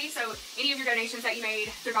therapy. So any of your donations that you made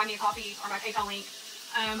through Buy Me a Coffee or my PayPal link,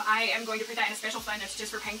 I am going to put that in a special fund that's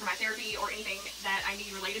just for paying for my therapy or anything that I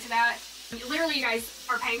need related to that. Literally, you guys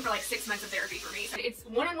are paying for like 6 months of therapy for me. So it's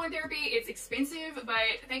one-on-one therapy. It's expensive, but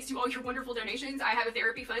thanks to all your wonderful donations, I have a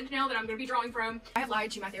therapy fund now that I'm going to be drawing from. I have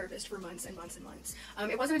lied to my therapist for months and months and months.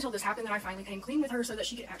 It wasn't until this happened that I finally came clean with her so that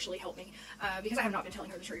she could actually help me, because I have not been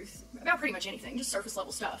telling her the truth about pretty much anything, just surface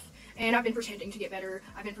level stuff. And I've been pretending to get better.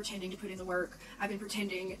 I've been pretending to put in the work. I've been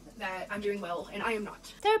pretending that I'm doing well, and I am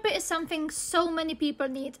not. Therapy is something so many people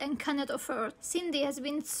need and cannot afford. Cindy has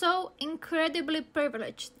been so incredibly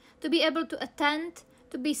privileged to be able to attend,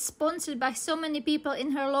 to be sponsored by so many people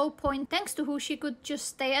in her low point, thanks to who she could just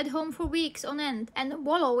stay at home for weeks on end and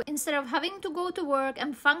wallow instead of having to go to work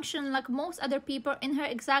and function like most other people in her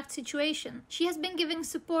exact situation. She has been giving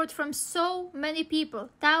support from so many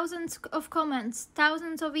people, thousands of comments,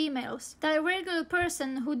 thousands of emails, that a regular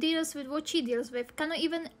person who deals with what she deals with cannot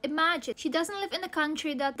even imagine. She doesn't live in a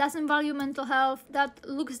country that doesn't value mental health, that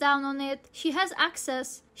looks down on it. She has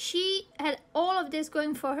access. She had all of this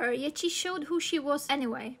going for her, yet she showed who she was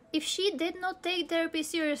anyway. If she did not take therapy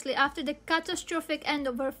seriously after the catastrophic end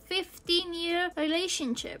of her 15-year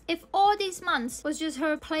relationship, if all these months was just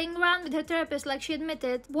her playing around with her therapist like she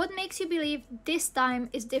admitted, what makes you believe this time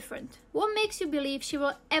is different? What makes you believe she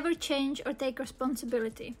will ever change or take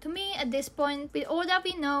responsibility? To me, at this point, with all that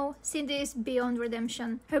we know, Cindy is beyond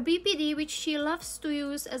redemption. Her BPD, which she loves to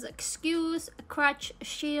use as an excuse, a crutch, a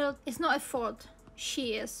shield, is not a fault.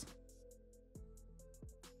 She is.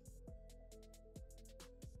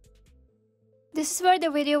 This is where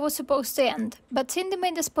the video was supposed to end, but Cindy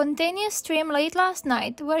made a spontaneous stream late last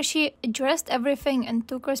night where she addressed everything and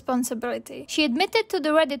took responsibility. She admitted to the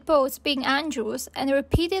Reddit post being Andrew's and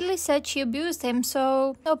repeatedly said she abused him,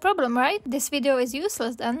 so no problem, right? This video is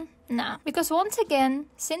useless then? Nah, because once again,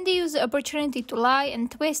 Cindy used the opportunity to lie and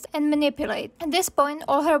twist and manipulate. At this point,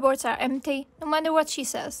 all her words are empty, no matter what she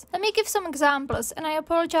says. Let me give some examples, and I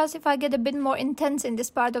apologize if I get a bit more intense in this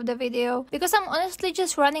part of the video, because I'm honestly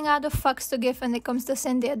just running out of fucks to give when it comes to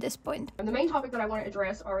Cindy at this point. The main topic that I want to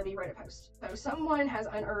address are the Reddit posts. So someone has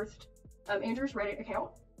unearthed Andrew's Reddit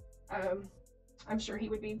account. I'm sure he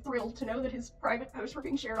would be thrilled to know that his private posts were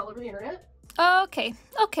being shared all over the internet.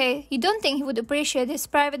 Okay, you don't think he would appreciate his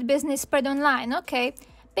private business spread online, okay.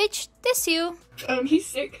 Bitch, this you. He's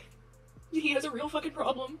sick. He has a real fucking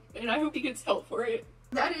problem, and I hope he gets help for it.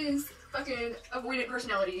 That is fucking avoidant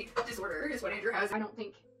personality disorder is what Andrew has. I don't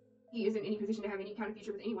think he is in any position to have any kind of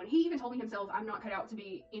future with anyone. He even told me himself, I'm not cut out to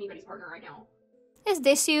be anybody's partner right now. Is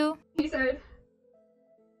this you? He said,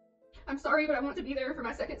 I'm sorry, but I want to be there for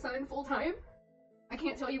my second son full time. I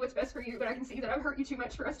can't tell you what's best for you, but I can see that I've hurt you too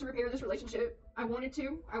much for us to repair this relationship. I wanted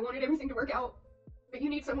everything to work out, but you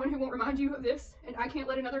need someone who won't remind you of this, and I can't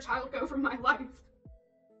let another child go from my life.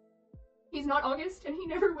 He's not August, and he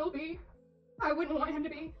never will be. I wouldn't want him to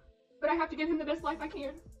be, but I have to give him the best life I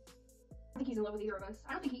can. I think he's in love with either of us.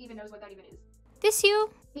 I don't think he even knows what that even is. This you?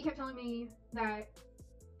 He kept telling me that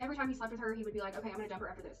every time he slept with her, he would be like, okay, I'm gonna dump her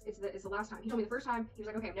after this. It's the last time. He told me the first time, he was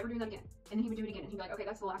like, okay, I'm never doing that again. And then he would do it again, and he'd be like, okay,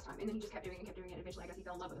 that's the last time. And then he just kept doing it, and eventually I guess he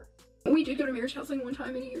fell in love with her. We did go to marriage counseling one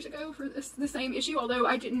time many years ago for the same issue, although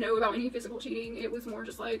I didn't know about any physical cheating. It was more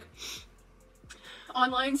just like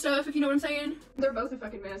online stuff, if you know what I'm saying. They're both a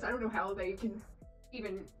fucking mess. I don't know how they can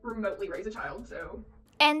even remotely raise a child, so.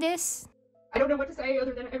 And this? I don't know what to say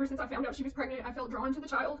other than ever since I found out she was pregnant, I felt drawn to the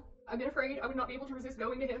child. I've been afraid I would not be able to resist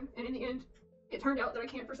going to him, and in the end, it turned out that I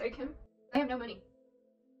can't forsake him. They have no money.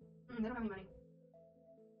 They don't have any money.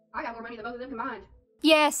 I got more money than both of them combined.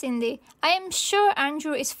 Yeah, Cindy. I am sure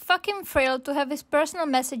Andrew is fucking thrilled to have his personal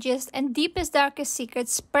messages and deepest, darkest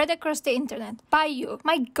secrets spread across the internet by you.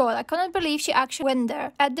 My god, I cannot believe she actually went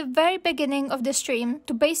there at the very beginning of the stream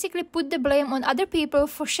to basically put the blame on other people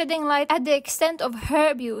for shedding light at the extent of her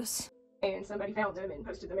abuse. And somebody found them and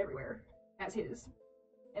posted them everywhere as his.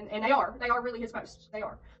 And they are really his posts. They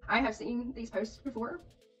are. I have seen these posts before.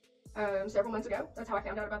 Several months ago. That's how I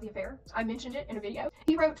found out about the affair. I mentioned it in a video.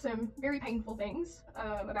 He wrote some very painful things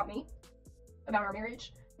about me, about our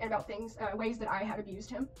marriage, and about things, ways that I had abused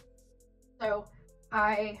him. So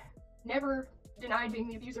I never denied being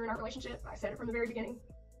the abuser in our relationship. I said it from the very beginning.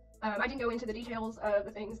 I didn't go into the details of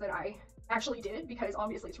the things that I actually did because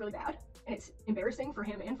obviously it's really bad and it's embarrassing for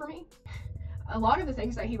him and for me. A lot of the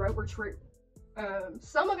things that he wrote were true.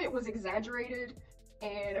 Some of it was exaggerated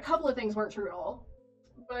and a couple of things weren't true at all.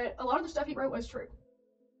 But a lot of the stuff he wrote was true.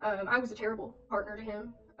 I was a terrible partner to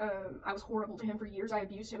him. I was horrible to him for years. I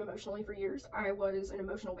abused him emotionally for years. I was an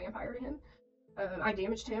emotional vampire to him. I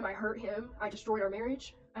damaged him. I hurt him. I destroyed our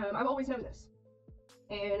marriage. I've always known this.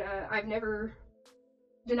 And I've never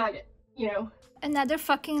denied it, you know? Another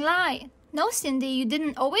fucking lie. No, Cindy, you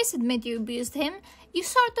didn't always admit you abused him. You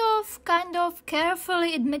kind of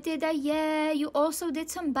carefully admitted that, yeah, you also did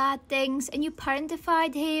some bad things and you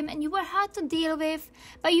parentified him and you were hard to deal with,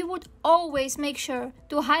 but you would always make sure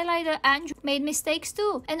to highlight that Andrew made mistakes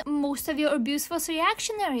too, and most of your abuse was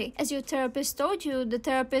reactionary, as your therapist told you, the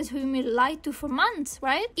therapist whom you lied to for months,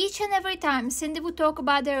 right? Each and every time Cindy would talk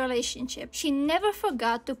about their relationship, she never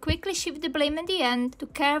forgot to quickly shift the blame at the end, to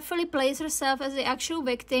carefully place herself as the actual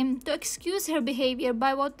victim, to excuse her behavior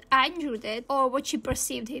by what Andrew did or what she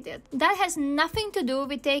perceived he did. That has nothing to do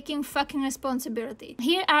with taking fucking responsibility.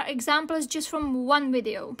 Here are examples just from one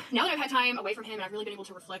video. Now that I've had time away from him and I've really been able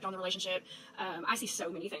to reflect on the relationship, I see so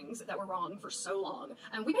many things that were wrong for so long.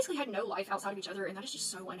 We basically had no life outside of each other, and that is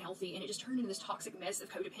just so unhealthy, and it just turned into this toxic mess of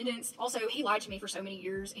codependence. Also, he lied to me for so many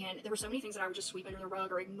years, and there were so many things that I would just sweep under the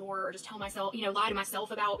rug or ignore or just tell myself, you know, lie to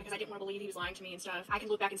myself about because I didn't want to believe he was lying to me and stuff. I can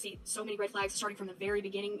look back and see so many red flags starting from the very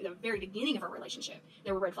beginning of our relationship.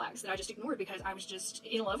 There were red flags that I just ignored because I was just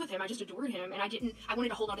in love with him. I just adored him, and I wanted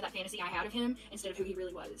to hold on to that fantasy I had of him instead of who he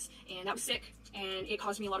really was. And that was sick, and it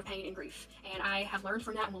caused me a lot of pain and grief. And I have learned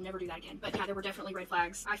from that and will never do that again. But yeah, there were definitely red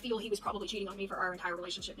flags. I feel he was probably cheating on me for our entire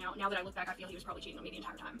relationship now. Now that I look back, I feel he was probably cheating on me the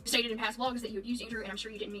entire time. You stated in past vlogs that you abused Andrew, and I'm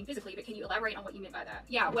sure you didn't mean physically, but can you elaborate on what you meant by that?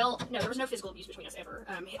 Yeah, well, no, there was no physical abuse between us ever,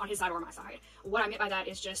 on his side or my side. What I meant by that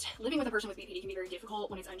is just living with a person with BPD can be very difficult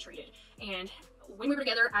when it's untreated. And when we were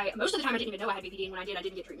together, most of the time I didn't even know I had BPD, and when I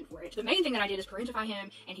didn't get treatment for it. The main thing that I did is parentify him,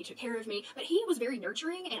 and he took care of me, but he was very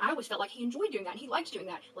nurturing, and I always felt like he enjoyed doing that, and he liked doing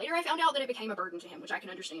that. Later I found out that it became a burden to him, which I can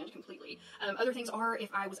understand completely. Other things are, if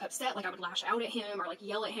I was upset, like I would lash out at him or like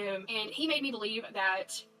yell at him, and he made me believe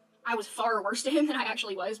that I was far worse to him than I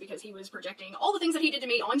actually was, because he was projecting all the things that he did to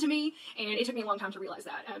me onto me, and it took me a long time to realize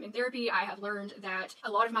that. In therapy, I have learned that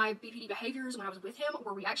a lot of my BPD behaviors when I was with him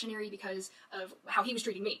were reactionary because of how he was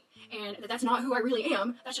treating me, and that's not who I really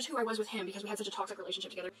am. That's just who I was with him because we had such a toxic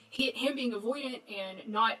relationship together. Him being avoidant and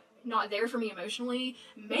not there for me emotionally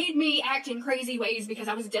made me act in crazy ways because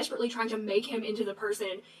I was desperately trying to make him into the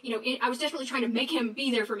person, I was desperately trying to make him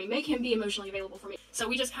be there for me, make him be emotionally available for me. So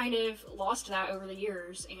we just kind of lost that over the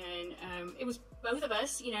years, and it was both of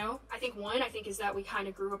us, I think is that we kind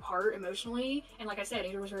of grew apart emotionally, and like I said,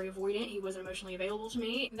 Andrew was very avoidant, he wasn't emotionally available to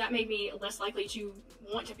me. That made me less likely to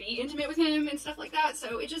want to be intimate with him and stuff like that.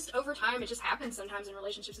 So it just, over time, it just happens sometimes in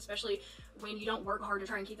relationships, especially when you don't work hard to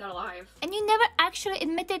try and keep that alive. And you never actually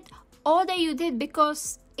admitted all that you did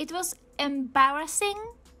because it was embarrassing.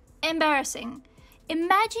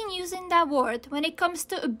 Imagine using that word when it comes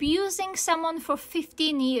to abusing someone for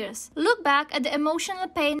 15 years. Look back at the emotional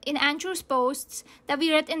pain in Andrew's posts that we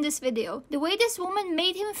read in this video. The way this woman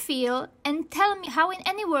made him feel, and tell me how in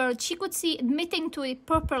any world she could see admitting to it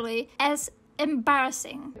properly as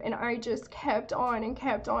embarrassing. And I just kept on,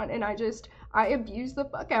 and I abused the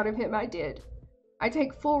fuck out of him. I did. I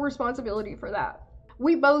take full responsibility for that.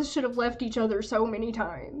 We both should have left each other so many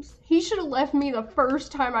times. He should have left me the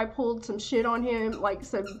first time I pulled some shit on him, like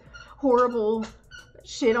some horrible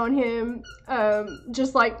shit on him,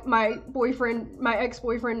 just like my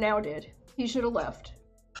ex-boyfriend now did. He should have left.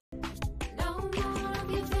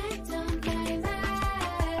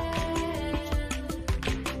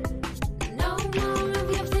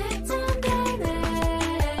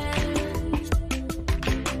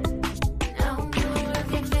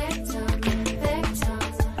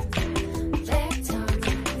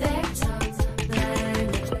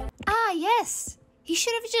 He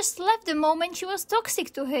should have just left the moment she was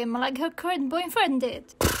toxic to him, like her current boyfriend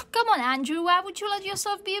did. Come on, Andrew, why would you let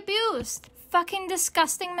yourself be abused? Fucking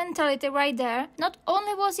disgusting mentality right there. Not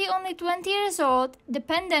only was he only 20 years old,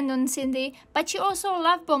 dependent on Cindy, but she also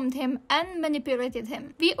love-bombed him and manipulated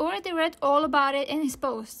him. We already read all about it in his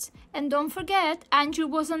posts. And don't forget, Andrew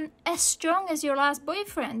wasn't as strong as your last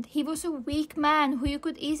boyfriend. He was a weak man who you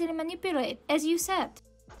could easily manipulate, as you said.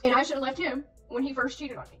 And I should have left him when he first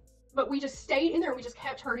cheated on me. But we just stayed in there and we just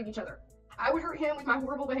kept hurting each other. I would hurt him with my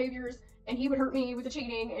horrible behaviors, and he would hurt me with the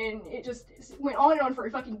cheating, and it just went on and on for a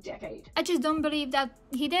fucking decade. I just don't believe that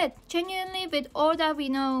he did. Genuinely, with all that we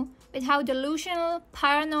know, with how delusional,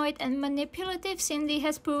 paranoid, and manipulative Cindy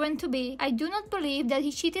has proven to be, I do not believe that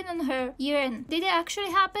he cheated on her year in. Did it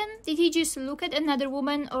actually happen? Did he just look at another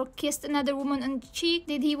woman or kissed another woman on the cheek?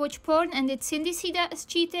 Did he watch porn and did Cindy see that as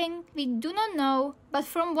cheating? We do not know. But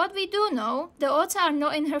from what we do know, the odds are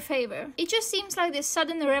not in her favor. It just seems like this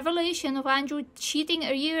sudden revelation of Andrew cheating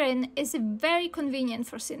a year in is very convenient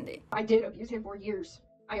for Cindy. I did abuse him for years.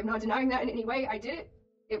 I am not denying that in any way. I did it.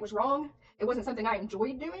 It was wrong. It wasn't something I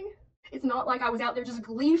enjoyed doing. It's not like I was out there just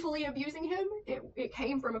gleefully abusing him. It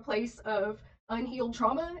came from a place of unhealed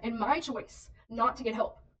trauma and my choice not to get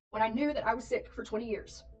help when I knew that I was sick for 20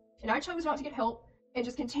 years. And I chose not to get help and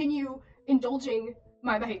just continue indulging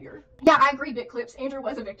my behavior. Yeah, I agree, Bit Clips. Andrew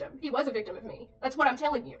was a victim. He was a victim of me. That's what I'm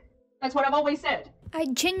telling you. That's what I've always said. I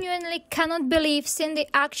genuinely cannot believe Cindy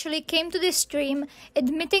actually came to this stream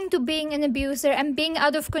admitting to being an abuser and being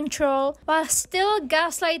out of control while still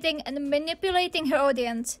gaslighting and manipulating her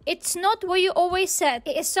audience. It's not what you always said.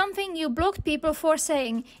 It is something you blocked people for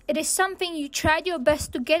saying. It is something you tried your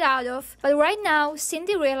best to get out of. But right now,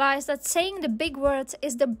 Cindy realized that saying the big words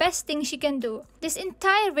is the best thing she can do. This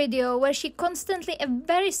entire video, where she constantly and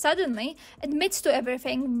very suddenly admits to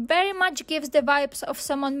everything, very much gives the vibes of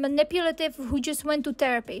someone manipulative who just went going to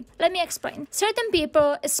therapy. Let me explain. Certain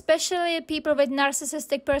people, especially people with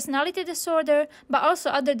narcissistic personality disorder, but also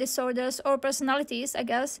other disorders or personalities, I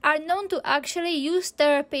guess, are known to actually use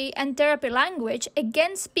therapy and therapy language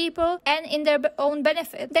against people and in their own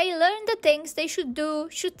benefit. They learn the things they should do,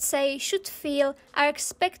 should say, should feel, are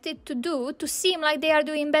expected to do to seem like they are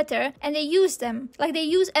doing better, and they use them, like they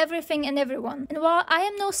use everything and everyone. And while I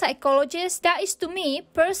am no psychologist, that is to me,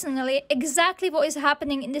 personally, exactly what is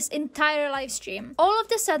happening in this entire live stream. All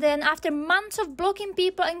of a sudden, after months of blocking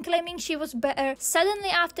people and claiming she was better, suddenly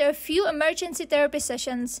after a few emergency therapy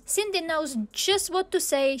sessions, Cindy knows just what to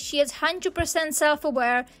say, she is 100%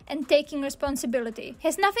 self-aware and taking responsibility.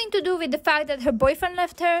 Has nothing to do with the fact that her boyfriend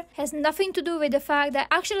left her, has nothing to do with the fact that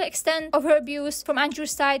actual extent of her abuse from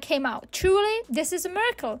Andrew's side came out. Truly, this is a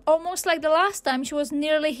miracle. Almost like the last time she was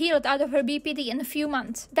nearly healed out of her BPD in a few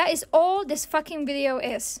months. That is all this fucking video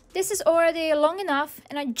is. This is already long enough,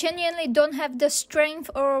 and I genuinely don't have the strength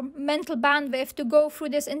or mental bandwidth to go through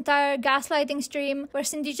this entire gaslighting stream where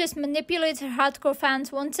Cindy just manipulates her hardcore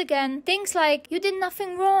fans once again. Things like, you did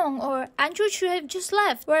nothing wrong, or Andrew should have just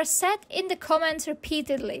left, were said in the comments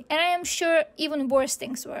repeatedly, and I am sure even worse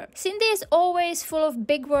things were. Cindy is always full of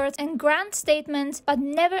big words and grand statements, but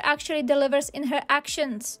never actually delivers in her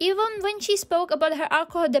actions. Even when she spoke about her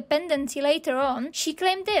alcohol dependency later on, she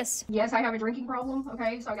claimed this. Yes, I have a drinking problem,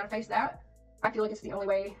 okay, so I gotta face that. I feel like it's the only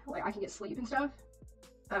way like I can get sleep and stuff.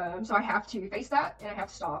 So I have to face that, and I have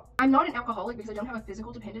to stop. I'm not an alcoholic because I don't have a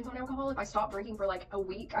physical dependence on alcohol. If I stopped drinking for like a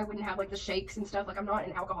week, I wouldn't have like the shakes and stuff. Like, I'm not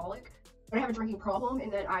an alcoholic, but I have a drinking problem,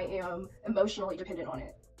 and that I am emotionally dependent on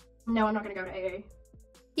it. No, I'm not gonna go to AA.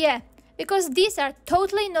 Yeah. Because these are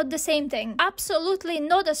totally not the same thing. Absolutely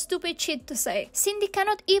not a stupid shit to say. Cindy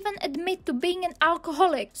cannot even admit to being an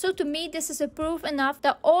alcoholic. So to me, this is a proof enough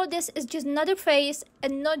that all this is just another phase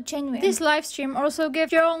and not genuine. This live stream also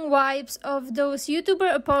gives strong vibes of those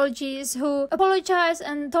YouTuber apologies who apologize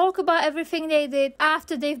and talk about everything they did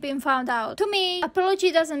after they've been found out. To me,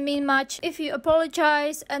 apology doesn't mean much if you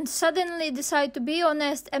apologize and suddenly decide to be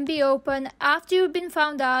honest and be open after you've been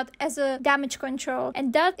found out as a damage control.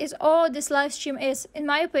 And that is all this live stream is, in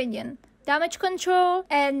my opinion. Damage control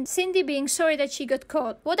and Cindy being sorry that she got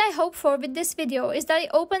caught. What I hope for with this video is that it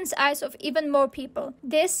opens eyes of even more people.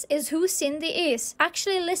 This is who Cindy is.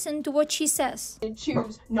 Actually listen to what she says. I did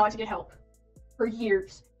choose not to get help for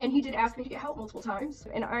years, and he did ask me to get help multiple times,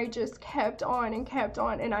 and I just kept on and kept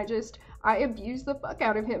on, and I abused the fuck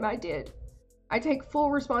out of him. I did. I take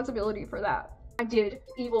full responsibility for that. I did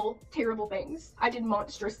evil, terrible things. I did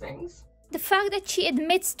monstrous things. The fact that she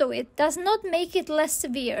admits to it does not make it less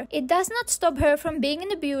severe. It does not stop her from being an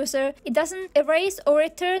abuser. It doesn't erase or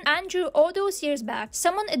return Andrew all those years back.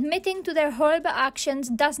 Someone admitting to their horrible actions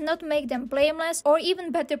does not make them blameless or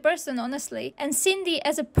even better person, honestly. And Cindy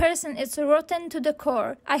as a person is rotten to the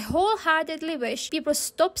core. I wholeheartedly wish people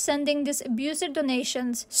stop sending these abuser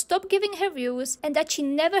donations, stop giving her views, and that she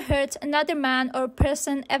never hurts another man or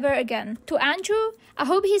person ever again. To Andrew, I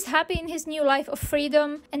hope he's happy in his new life of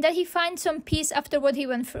freedom and that he finds some peace after what he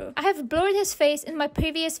went through. I have blurred his face in my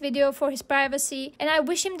previous video for his privacy, and I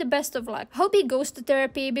wish him the best of luck. I hope he goes to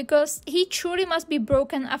therapy because he truly must be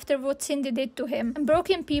broken after what Cindy did to him. And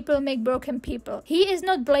broken people make broken people. He is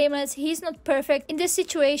not blameless, he is not perfect. In this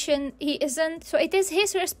situation, he isn't. So it is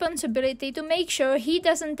his responsibility to make sure he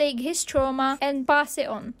doesn't take his trauma and pass it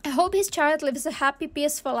on. I hope his child lives a happy,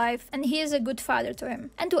 peaceful life and he is a good father to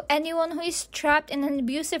him. And to anyone who is trapped in an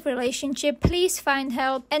abusive relationship, please find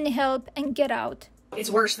help, any help, and get out. It's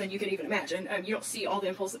worse than you could even imagine. You don't see all the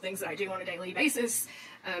impulsive things that I do on a daily basis.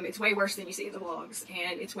 It's way worse than you see in the vlogs,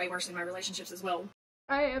 and it's way worse in my relationships as well.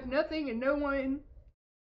 I have nothing and no one,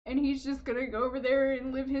 and he's just gonna go over there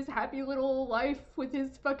and live his happy little life with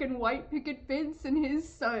his fucking white picket fence and his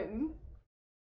son.